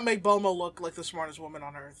episode did not make Bulma look like the smartest woman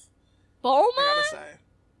on Earth. Bulma I gotta say.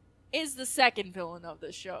 is the second villain of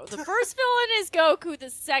this show. The first villain is Goku, the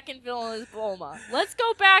second villain is Bulma. Let's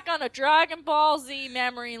go back on a Dragon Ball Z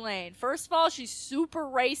memory lane. First of all, she's super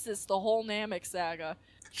racist, the whole Namek saga.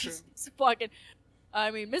 She's fucking...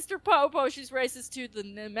 I mean, Mr. Popo, she's racist too. The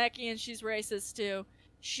Namekian, she's racist too.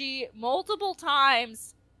 She, multiple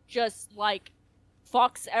times, just, like,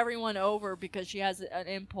 fucks everyone over because she has an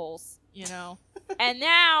impulse, you know? And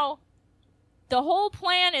now, the whole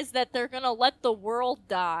plan is that they're gonna let the world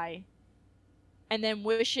die and then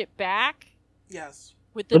wish it back. Yes.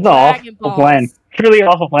 With the Dragon awful Balls. plan. Truly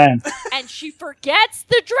awful plan. And she forgets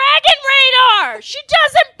the Dragon Radar! She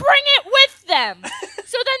doesn't bring it with them!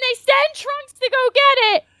 So then they send Trunks to go get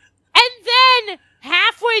it, and then,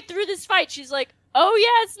 halfway through this fight, she's like, oh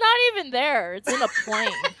yeah, it's not even there. It's in a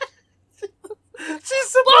plane. She's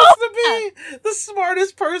supposed to be the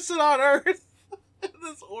smartest person on Earth in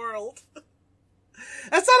this world.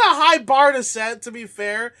 That's not a high bar to set, to be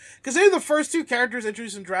fair, because the first 2 characters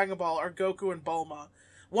introduced in Dragon Ball are Goku and Bulma.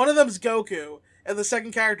 One of them's Goku, and the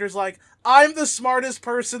second character's like, I'm the smartest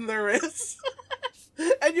person there is.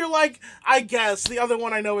 And you're like, I guess. The other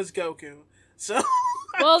one I know is Goku. So...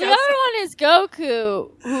 Well, the other one is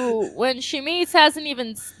Goku, who, when she meets, hasn't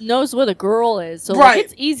even knows what a girl is. So like,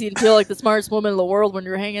 it's easy to feel like the smartest woman in the world when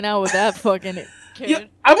you're hanging out with that fucking kid. Yeah,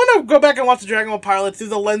 I'm gonna go back and watch the Dragon Ball pilot through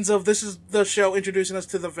the lens of this is the show introducing us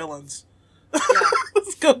to the villains. Yeah.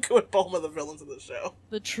 It's Goku and Bulma, the villains of the show.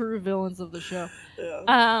 The true villains of the show.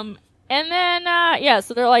 Yeah. And then,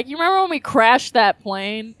 so they're like, you remember when we crashed that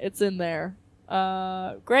plane? It's in there.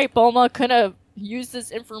 Great, Bulma could have used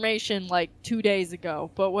this information like 2 days ago,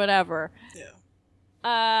 but whatever. Yeah.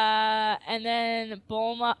 And then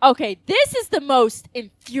Bulma... Okay, this is the most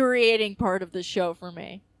infuriating part of the show for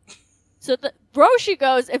me. So Roshi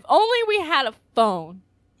goes, if only we had a phone.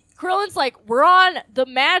 Krillin's like, we're on the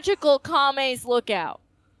magical Kame's lookout.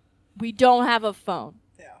 We don't have a phone.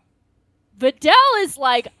 Yeah. Videl is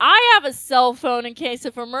like, I have a cell phone in case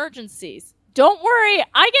of emergencies. Don't worry,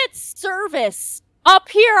 I get service up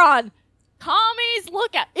here on Kame's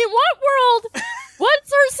lookout. In what world?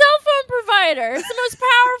 What's our cell phone provider? It's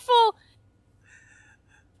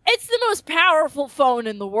the most powerful phone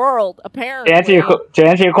in the world, apparently. To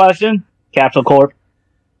answer your question, Capsule Corp.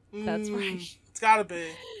 That's right. It's gotta be.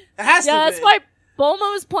 It has to be. Yeah, that's why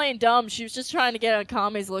Bulma was playing dumb. She was just trying to get on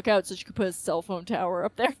Kame's lookout so she could put a cell phone tower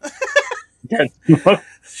up there.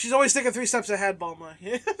 She's always thinking 3 steps ahead, Bulma.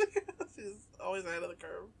 She's always ahead of the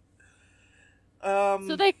curve.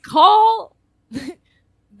 So they call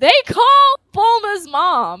Bulma's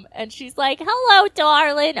mom, and she's like, hello,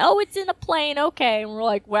 darling. Oh, it's in a plane. Okay. And we're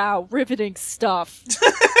like, wow, riveting stuff.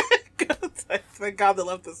 Thank God they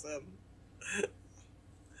left this in.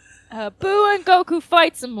 Boo and Goku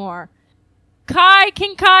fight some more.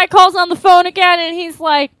 King Kai calls on the phone again, and he's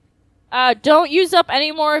like, don't use up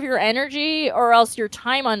any more of your energy, or else your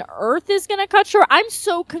time on Earth is gonna cut short. I'm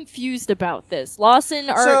so confused about this. Lawson,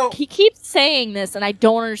 he keeps saying this, and I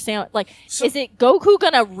don't understand. Is it Goku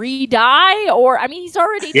gonna re-die, or he's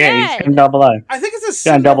already dead? Yeah, he's gonna double die. I think it's a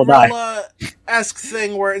Cinderella-esque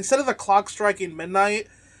thing where instead of the clock striking midnight,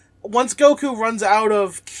 once Goku runs out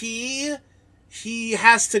of ki, he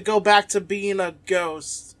has to go back to being a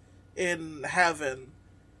ghost in heaven.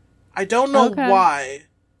 I don't know why.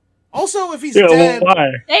 Also, if he's dead...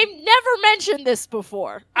 Why? They've never mentioned this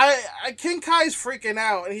before. King Kai's freaking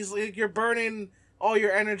out, and he's like, you're burning all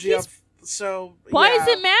your energy up, so... Why does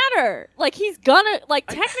it matter? He's gonna...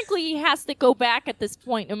 technically, he has to go back at this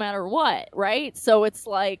point no matter what, right? So it's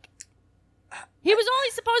like... He was only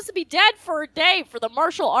supposed to be dead for a day for the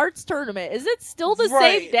martial arts tournament. Is it still the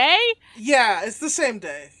same day? Yeah, it's the same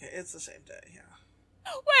day. It's the same day, yeah.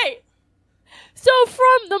 Wait, So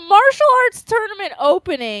from the martial arts tournament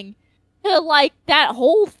opening to like that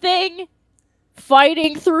whole thing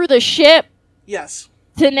fighting through the ship Yes.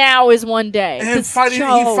 to now is one day. And This fighting show-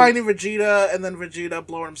 Vegeta, and then Vegeta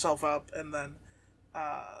blowing himself up, and then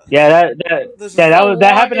Yeah, This is that the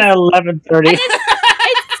happened at 11:30.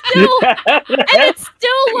 and it's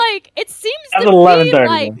still like it seems That's to be 11:30.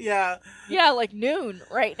 like yeah. like noon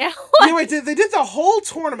right now. You're right. They did the whole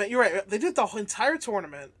tournament. You're right. They did the entire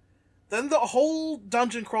tournament. Then the whole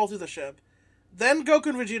dungeon crawl through the ship. Then Goku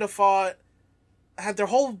and Vegeta fought, had their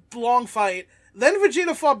whole long fight. Then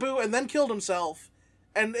Vegeta fought Boo and then killed himself.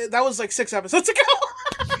 And that was like 6 episodes ago.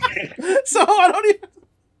 So I don't even...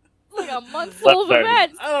 Like a month full of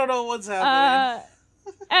events. I don't know what's happening.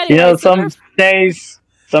 Anyway, so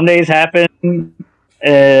some days happen in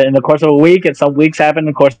the course of a week, and some weeks happen in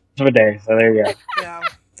the course of a day. So there you go. Yeah.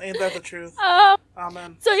 Ain't that the truth?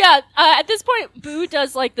 Amen. So yeah, at this point, Boo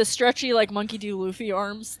does like the stretchy like Monkey D. Luffy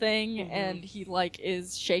arms thing, and he like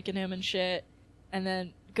is shaking him and shit. And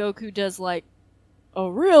then Goku does like a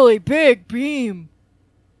really big beam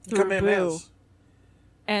through Boo. Kamehamehas.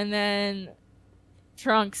 And then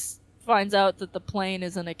Trunks finds out that the plane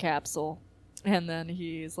is in a capsule, and then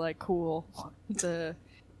he's like, "Cool, the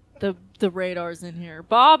radar's in here."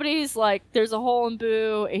 Bobbit's like, "There's a hole in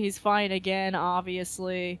Boo." He's fine again,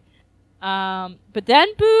 obviously. But then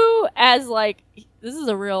Boo, as like, this is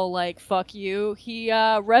a real like fuck you. He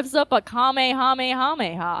revs up a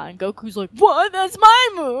Kamehameha, and Goku's like, "What? That's my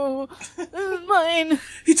move. This is mine."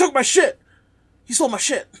 He took my shit. He stole my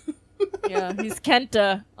shit. Yeah, he's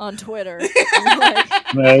Kenta on Twitter. Like,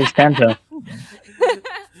 It's Kenta.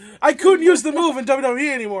 I couldn't use the move in WWE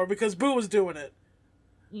anymore because Boo was doing it.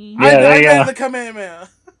 mhm. Yeah, I there you made go. the Kamehameha.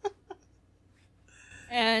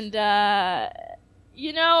 And,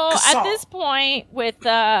 you know, Kassaw. at this point, with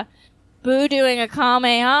Boo doing a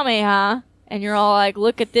Kamehameha, and you're all like,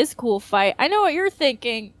 look at this cool fight, I know what you're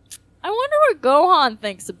thinking. I wonder what Gohan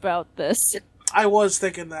thinks about this. I was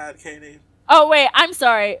thinking that, Katie. Oh, wait, I'm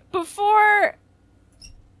sorry. Before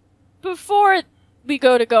we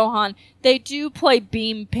go to Gohan, they do play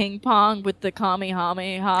beam ping pong with the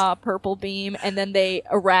Kamehameha purple beam, and then they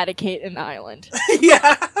eradicate an island.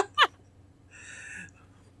 Yeah.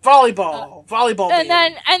 Volleyball And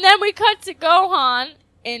beam. then we cut to Gohan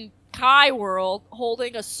in Kai World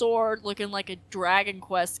holding a sword, looking like a Dragon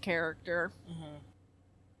Quest character.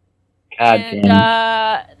 God And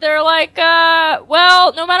damn. they're like,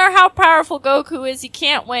 well, no matter how powerful Goku is, he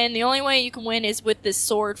can't win. The only way you can win is with this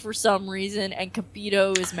sword for some reason, and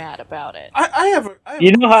Kibito is mad about it. I have a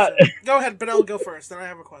You know how- question. Go ahead, Benel, go first, then I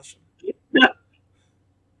have a question.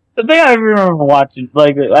 The thing I remember watching,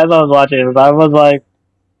 like, as I was watching it, I was like,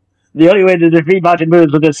 the only way to defeat Majin Buu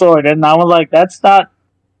is with this sword, and I was like, that's not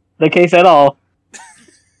the case at all.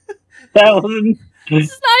 That wasn't... This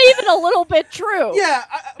is not even a little bit true. Yeah,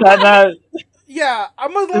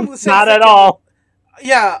 I'm along the same not at thinking. all.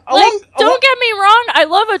 Yeah, Like, don't get me wrong, I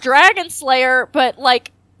love a Dragon Slayer, but,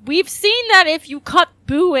 like, we've seen that if you cut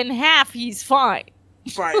Boo in half, he's fine.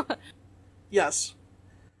 Right. Yes.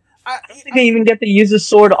 He didn't even get to use the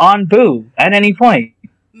sword on Boo at any point.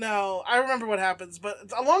 No, I remember what happens, but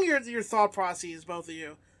along your thought processes, both of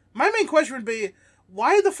you, my main question would be,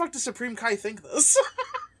 why the fuck does Supreme Kai think this?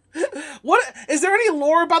 What is there any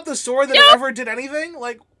lore about the sword that it ever did anything?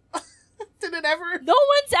 Like, did it ever? No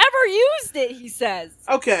one's ever used it, he says.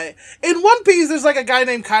 Okay, in One Piece, there's like a guy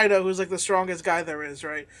named Kaido who's like the strongest guy there is,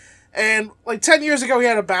 right? And like 10 years ago, he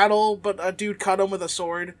had a battle, but a dude cut him with a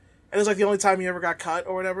sword, and it was like the only time he ever got cut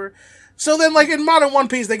or whatever. So then, like in modern One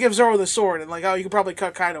Piece, they give Zoro the sword, and like, oh, you could probably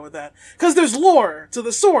cut Kaido with that because there's lore to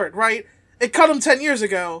the sword, right? It cut him 10 years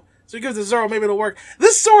ago. So he gives it to Zoro, maybe it'll work.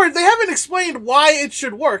 This sword, they haven't explained why it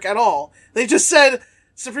should work at all. They just said,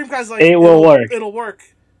 Supreme Kai's like, It'll work. It'll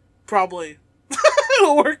work. Probably.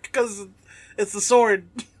 It'll work because it's the sword.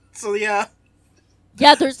 So yeah.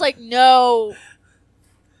 Yeah, there's no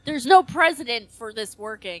precedent for this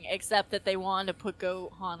working, except that they wanted to put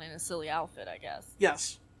Gohan in a silly outfit, I guess.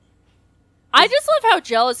 Yes. I just love how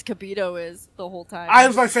jealous Kibito is the whole time.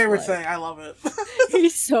 It's my favorite thing. I love it.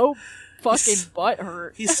 He's so fucking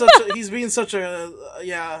butthurt. He's being such a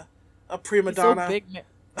prima He's so donna. big.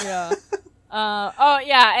 Yeah.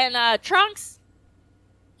 And Trunks,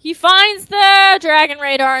 he finds the Dragon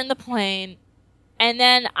Radar in the plane, and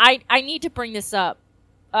then I need to bring this up.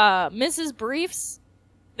 Mrs. Briefs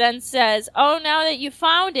then says, "Oh, now that you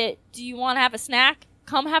found it, do you want to have a snack?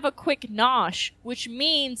 Come have a quick nosh," which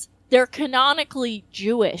means they're canonically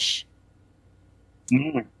Jewish.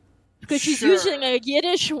 Mm. Because she's Sure. using a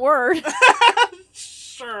Yiddish word.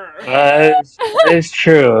 Sure. It's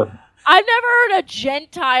true. I've never heard a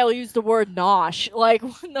Gentile use the word nosh. Like,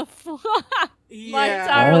 what the fuck? My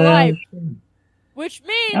entire life. Which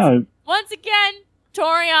means, once again,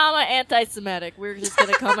 Toriyama anti-Semitic. We're just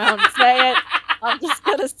gonna come out and say it. I'm just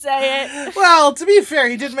gonna say it. Well, to be fair,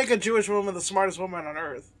 he did make a Jewish woman the smartest woman on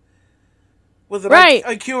Earth. With an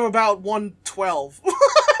IQ of about 112.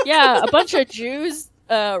 Yeah, a bunch of Jews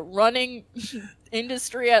running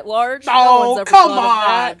industry at large. Oh, no come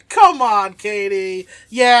on. Come on, Katie.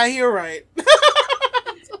 Yeah, you're right.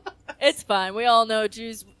 It's fine. We all know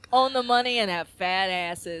Jews own the money and have fat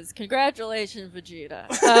asses. Congratulations, Vegeta.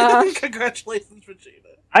 Congratulations,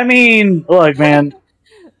 Vegeta. I mean, look, man.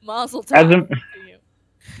 Mazel tov to you.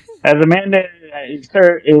 As a man that is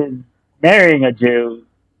marrying a Jew,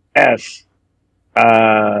 yes.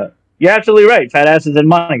 You're absolutely right. Fat asses and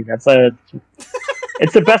money. It's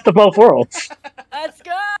the best of both worlds. Let's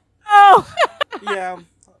go. Oh. Yeah.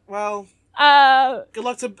 Well. Good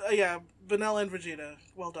luck to Vanilla and Vegeta.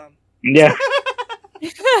 Well done. Yeah.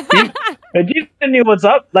 Vegeta knew what's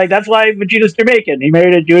up. Like, that's why Vegeta's Jamaican. He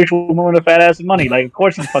married a Jewish woman with a fat ass and money. Like, of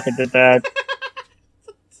course he fucking did that.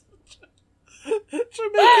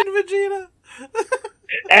 Jamaican Vegeta.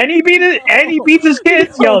 And he beats his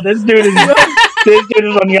kids. Yo, this dude is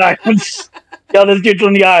on the islands. Yo, this dude's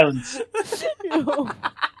on the islands. Oh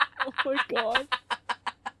my god.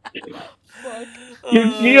 Fuck.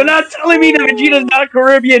 You're not telling me that Vegeta's not a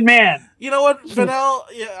Caribbean man. You know what, Vanilla?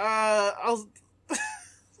 Yeah, I'll.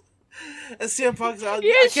 As CM Punk's out,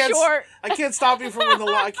 I can't stop you from where the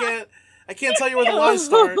lie. I can't tell you where the lies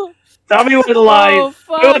start. Tell me where the lies.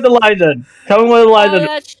 Tell me where the lies are. Tell me where the lies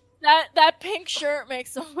are. That pink shirt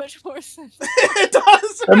makes so much more sense. It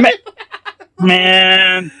does. Right?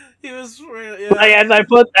 Man. He was like, as I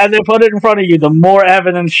put it in front of you, the more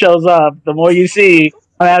evidence shows up, the more you see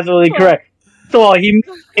I'm absolutely correct. So he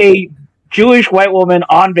met a Jewish white woman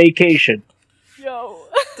on vacation. Yo.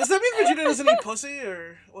 Does that mean Vegeta doesn't eat pussy,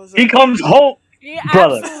 or was it? He comes home. He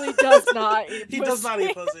absolutely does not eat pussy. He does not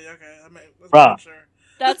eat pussy. Okay, I'm sure.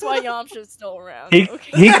 That's why Yamcha's still around. He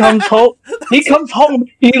comes home. He comes home.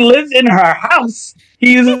 He lives in her house.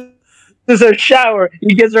 He uses her shower.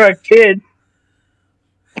 He gives her a kid.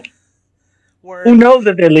 Word. Who knows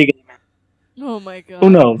that they're legally married? Oh my god.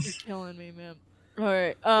 Who knows? You're killing me, man.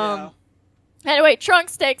 Alright, Anyway,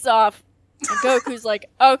 Trunks takes off, and Goku's like,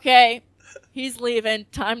 okay, he's leaving,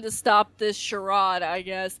 time to stop this charade, I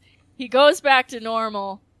guess. He goes back to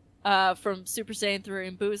normal, from Super Saiyan 3,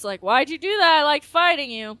 and Boo's like, why'd you do that? I like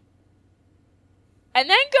fighting you. And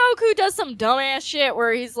then Goku does some dumbass shit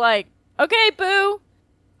where he's like, okay, Boo,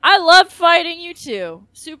 I loved fighting you too.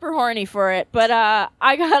 Super horny for it, but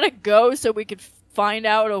I gotta go so we could find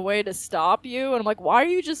out a way to stop you. And I'm like, why are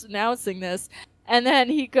you just announcing this? And then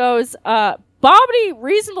he goes, Bobbity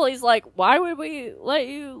reasonably is like, why would we let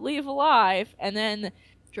you leave alive? And then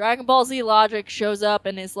Dragon Ball Z Logic shows up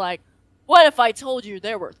and is like, what if I told you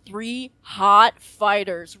there were 3 hot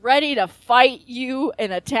fighters ready to fight you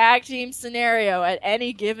in a tag team scenario at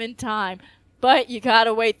any given time? But you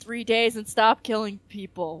gotta wait 3 days and stop killing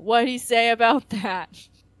people. What'd he say about that?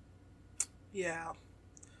 Yeah.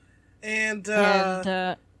 And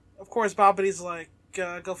of course, Bobbity's like,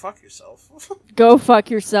 go fuck yourself. Go fuck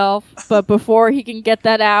yourself. But before he can get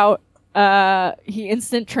that out, he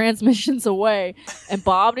instant transmissions away. And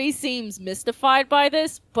Bobbity seems mystified by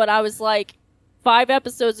this, but I was like, 5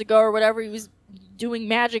 episodes ago or whatever, he was doing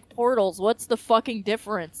magic portals. What's the fucking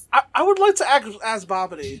difference? I would like to ask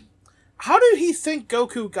Bobbity, how did he think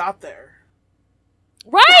Goku got there?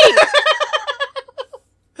 Right!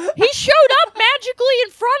 He showed up magically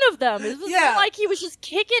in front of them. It wasn't like he was just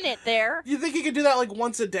kicking it there. You think he could do that like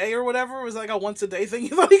once a day or whatever? Was that like a once a day thing you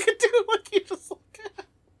thought he could do? Like he just like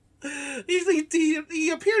he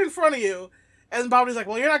appeared in front of you, and Bobbity's like,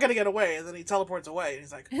 "Well, you're not gonna get away," and then he teleports away, and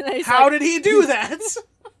he's like, "How did he do that?"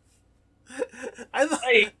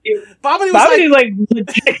 Bobbity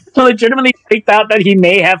was legitimately freaked out that he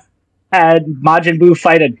may have had Majin Buu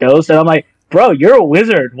fight a ghost, and I'm like, bro, you're a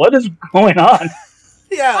wizard. What is going on?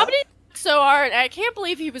 Yeah. Bobbity so hard. I can't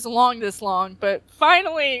believe he was along this long, but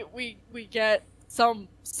finally we get some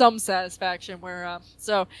satisfaction where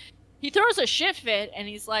so he throws a shit fit and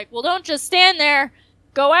he's like, well, don't just stand there,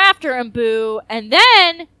 go after him, Boo. And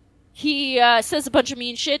then he says a bunch of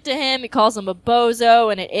mean shit to him. He calls him a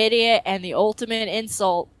bozo and an idiot, and the ultimate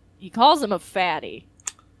insult, he calls him a fatty.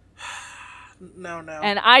 No.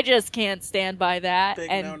 And I just can't stand by that.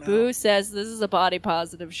 Big and no. Boo says this is a body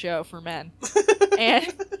positive show for men. And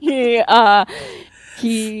he for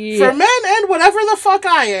men and whatever the fuck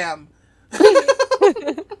I am.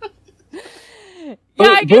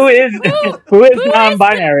 I Boo guess is Boo Boo is Boo is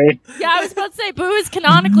non-binary. Yeah, I was about to say Boo is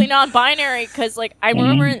canonically non-binary because, like, I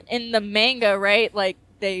remember in the manga, right? Like,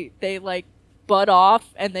 they like butt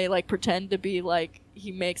off and they like pretend to be like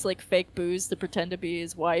he makes like fake booze to pretend to be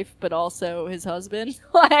his wife, but also his husband.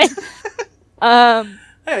 Like,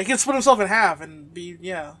 Yeah, he can split himself in half and be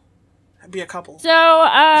a couple.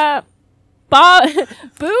 so Bob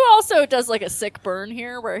Boo also does like a sick burn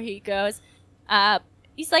here where he goes,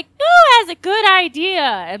 he's like, Boo has a good idea,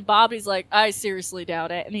 and Bobby's like, I seriously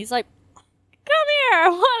doubt it, and he's like, come here, I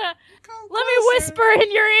wanna. Let me whisper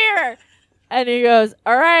in your ear. And he goes,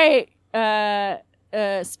 all right,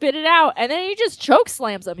 spit it out. And then he just choke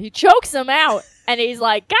slams him. He chokes him out. And he's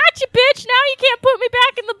like, gotcha, bitch. Now you can't put me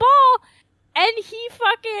back in the ball. And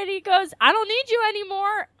he goes, I don't need you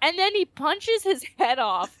anymore. And then he punches his head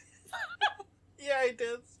off. Yeah, he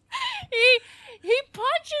did. He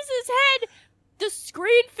punches his head. The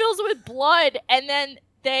screen fills with blood. And then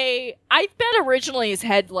I bet originally his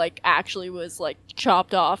head, like, actually was, like,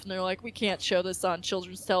 chopped off, and they're like, we can't show this on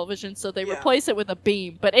children's television, so they replace it with a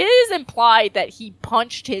beam. But it is implied that he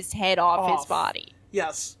punched his head off his body.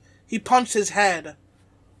 Yes. He punched his head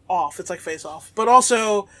off. It's like face off. But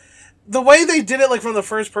also, the way they did it, like, from the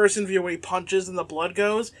first person view where he punches and the blood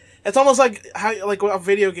goes, it's almost like a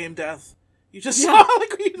video game death. You just saw,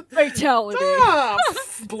 like, fatality.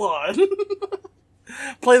 Blood.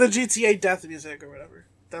 Play the GTA death music or whatever.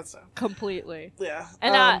 That's completely. Yeah.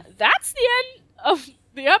 And that's the end of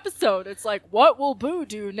the episode. It's like, what will Boo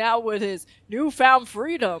do now with his newfound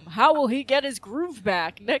freedom? How will he get his groove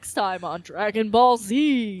back next time on Dragon Ball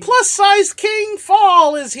Z? Plus size King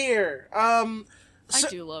Fall is here. I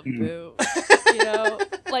do love Boo. You know,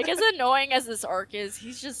 like, as annoying as this arc is,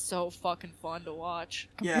 he's just so fucking fun to watch.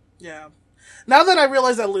 Yeah. Now that I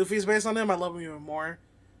realize that Luffy's based on him, I love him even more.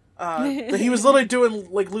 He was literally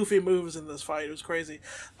doing, like, Luffy moves in this fight. It was crazy.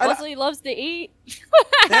 Also, he loves to eat.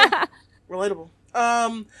 Yeah, relatable.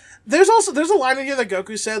 There's a line in here that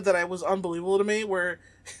Goku said that was unbelievable to me, where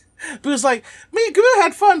Boo's like, me and Goku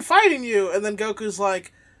had fun fighting you, and then Goku's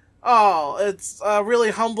like, oh, it's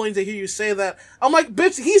really humbling to hear you say that. I'm like,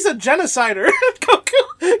 bitch, he's a genocider.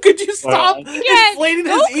 Goku, could you stop inflating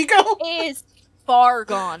his ego? Is far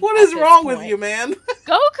gone. What is wrong with you, man?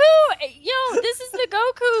 Goku, this is the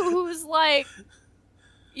Goku who's like,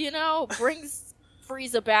 brings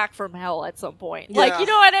Frieza back from hell at some point. Yeah. Like, you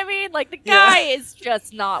know what I mean? Like, the guy is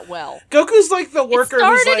just not well. Goku's like the worker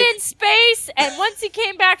who's started like... in space, and once he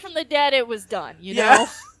came back from the dead, it was done, you know?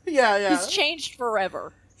 Yeah. He's changed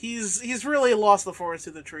forever. He's really lost the forest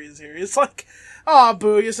to the trees here. He's like, oh,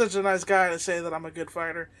 Boo, you're such a nice guy to say that I'm a good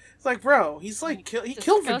fighter. It's like, bro, he's like, he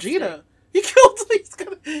killed Vegeta.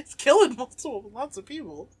 He's killing lots of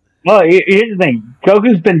people. Well, here's the thing.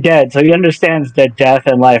 Goku's been dead, so he understands that death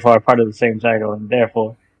and life are part of the same cycle, and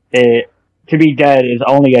therefore, to be dead is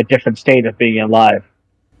only a different state of being alive.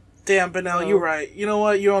 Damn, Benel, you're right. You know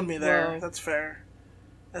what? You own me there. That's fair.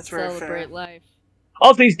 That's very fair. Celebrate life.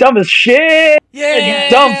 Also, he's dumb as shit! Yeah! You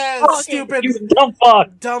dumb stupid! You dumb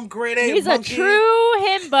fuck! Dumb grade A He's monkey. a true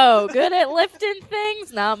himbo. Good at lifting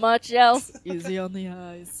things, not much else. Easy on the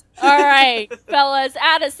eyes. Alright, fellas,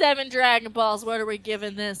 out of 7 Dragon Balls, what are we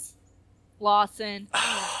giving this? Lawson?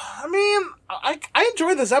 I mean, I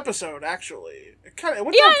enjoyed this episode, actually. It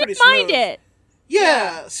went down pretty smooth. I didn't mind it.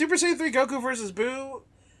 Yeah, Super Saiyan 3 Goku versus Boo.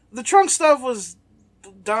 The Trunk stuff was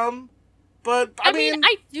dumb, but I mean,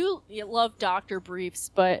 I do love Dr.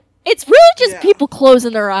 Briefs, but it's really just people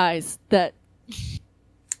closing their eyes that...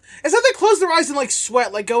 It's that they close their eyes and, like,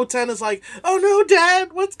 sweat. Like, Goten is like, oh no,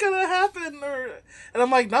 Dad, what's gonna happen? And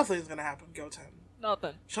I'm like, nothing's gonna happen, Goten.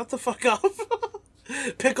 Nothing. Shut the fuck up.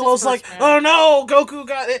 Piccolo's like, oh no, Goku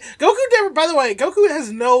got it. Goku never, by the way, Goku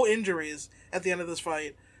has no injuries at the end of this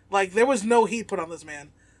fight. Like, there was no heat put on this man.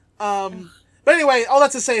 But anyway, all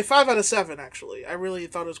that to say, 5 out of 7, actually. I really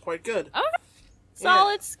thought it was quite good. Okay.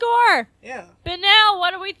 Solid score. Yeah. Benel,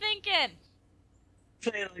 what are we thinking?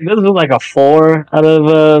 This is like a 4 out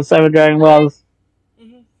of 7 Dragon Balls.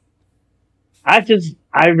 Mm-hmm.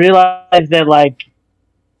 I realized that, like,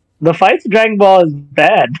 the fights in Dragon Ball is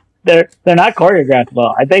bad. They're not choreographed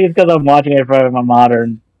well. I think it's because I'm watching it from a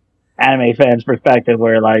modern anime fan's perspective,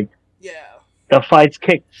 where, like, the fights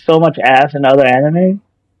kick so much ass in other anime.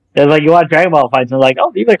 That, like, you watch Dragon Ball fights and like,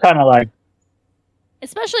 oh, these are kind of like...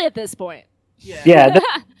 Especially at this point. Yeah.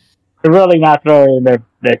 They're really not throwing the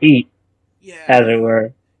heat. Yeah. As it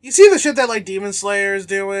were. You see the shit that, like, Demon Slayer is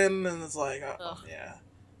doing, and it's like, yeah.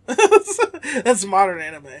 That's modern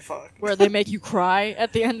anime, fuck. Where they make you cry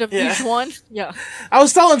at the end of each one? Yeah. I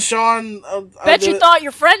was telling Sean... Bet you thought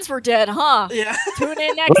your friends were dead, huh? Yeah. Tune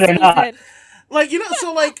in next season. Like,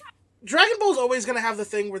 so, like, Dragon Ball's always gonna have the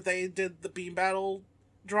thing where they did the beam battle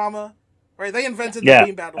drama, right? They invented the Yeah.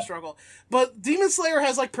 beam battle struggle, but Demon Slayer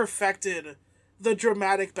has like perfected the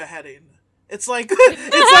dramatic beheading. It's like Yeah, no,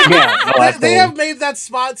 they absolutely. have made that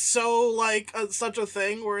spot so like such a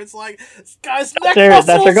thing where it's like, this guy's neck That's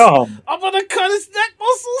muscles. their go home, I'm gonna cut his neck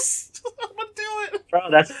muscles. I'm gonna do it. bro.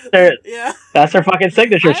 That's Yeah. their fucking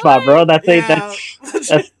signature I spot, bro. That's Yeah.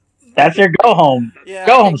 that's their go home. Yeah.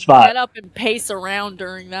 Go home Get spot. up and pace around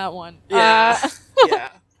during that one. Yeah. Yeah.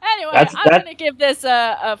 Anyway, That's- I'm that- gonna give this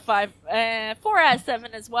a 4 out of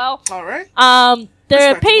 7 as well. All right. The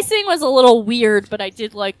Respectable. pacing was a little weird, but I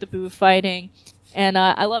did like the boo fighting, and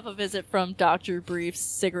I love a visit from Dr. Brief's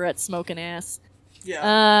cigarette smoking ass. Yeah.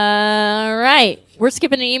 All right, we're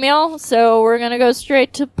skipping an email, so we're gonna go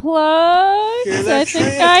straight to plugs. Hear that I think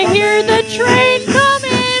train I hear the coming. train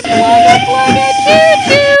coming. Plug it,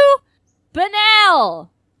 choo choo. Benel,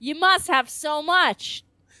 you must have so much.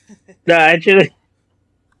 No, actually,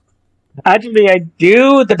 I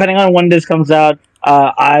do. Depending on when this comes out,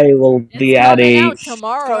 I will It's be at coming a. out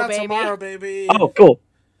tomorrow, Come out baby. tomorrow, baby. Oh, cool.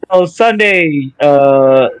 So Sunday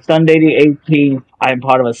the 18th, I'm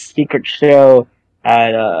part of a secret show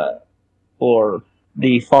at for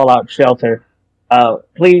the Fallout Shelter.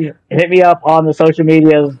 Please hit me up on the social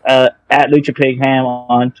medias at LuchaPigHam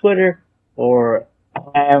on Twitter or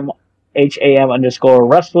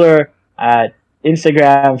HAM_wrestler at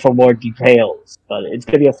Instagram for more details. But it's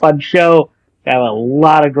gonna be a fun show. We have a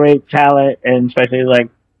lot of great talent, and especially like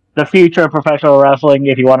the future of professional wrestling.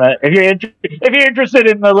 If you're interested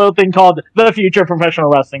in the little thing called the future of professional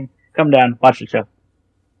wrestling, come down, watch the show.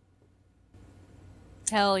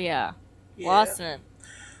 Hell yeah. Yeah. Lawson.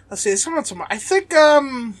 Let's see, it's coming out tomorrow. I think,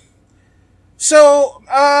 so,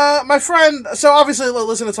 my friend, so obviously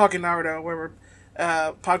listen to Talking Naruto, wherever,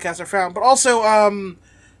 podcasts are found, but also,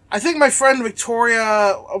 I think my friend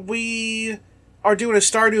Victoria, we are doing a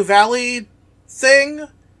Stardew Valley thing.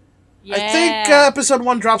 Yeah. I think, episode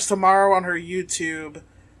 1 drops tomorrow on her YouTube.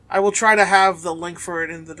 I will try to have the link for it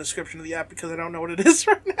in the description of the app because I don't know what it is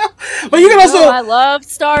right now. But you can know also, I love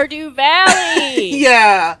Stardew Valley.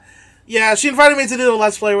 yeah. Yeah, she invited me to do a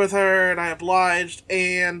Let's Play with her, and I obliged.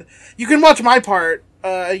 And you can watch my part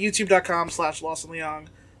at youtube.com/LawsonLeong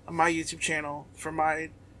on my YouTube channel for my,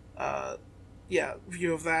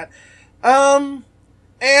 view of that. And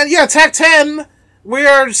yeah, Tech 10, we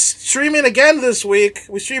are streaming again this week.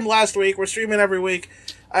 We streamed last week. We're streaming every week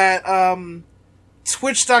at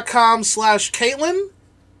twitch.com/Caitlin.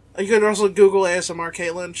 You can also Google ASMR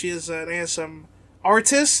Caitlin. She is an ASM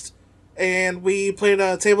artist. And we played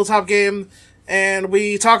a tabletop game, and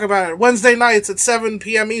we talk about it Wednesday nights at 7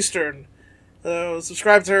 p.m. Eastern.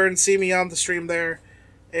 Subscribe to her and see me on the stream there.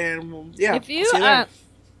 And yeah, If you see you there.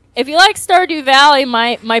 if you like Stardew Valley,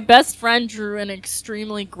 my best friend drew an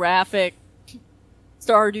extremely graphic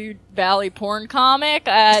Stardew Valley porn comic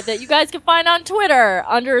that you guys can find on Twitter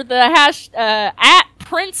under the hash at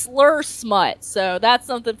Prince Lur Smut. So that's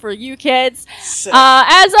something for you kids. So-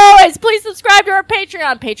 As always, please subscribe to our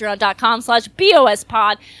Patreon,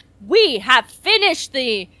 patreon.com/BOSpod. We have finished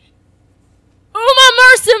the Uma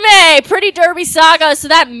Musume Pretty Derby Saga, so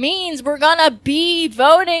that means we're gonna be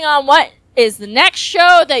voting on what is the next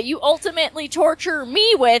show that you ultimately torture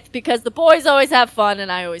me with, because the boys always have fun and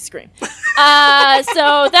I always scream.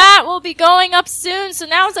 So that will be going up soon, so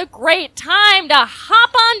now is a great time to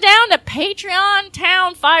hop on down to Patreon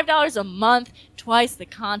Town, $5 a month, twice the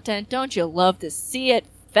content. Don't you love to see it,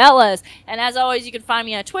 fellas? And as always, you can find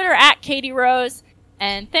me on Twitter at Katie Rose.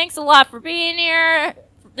 And thanks a lot for being here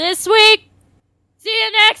this week. See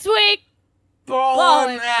you next week.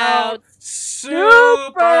 Ballin' Ballin' out out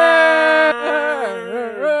super!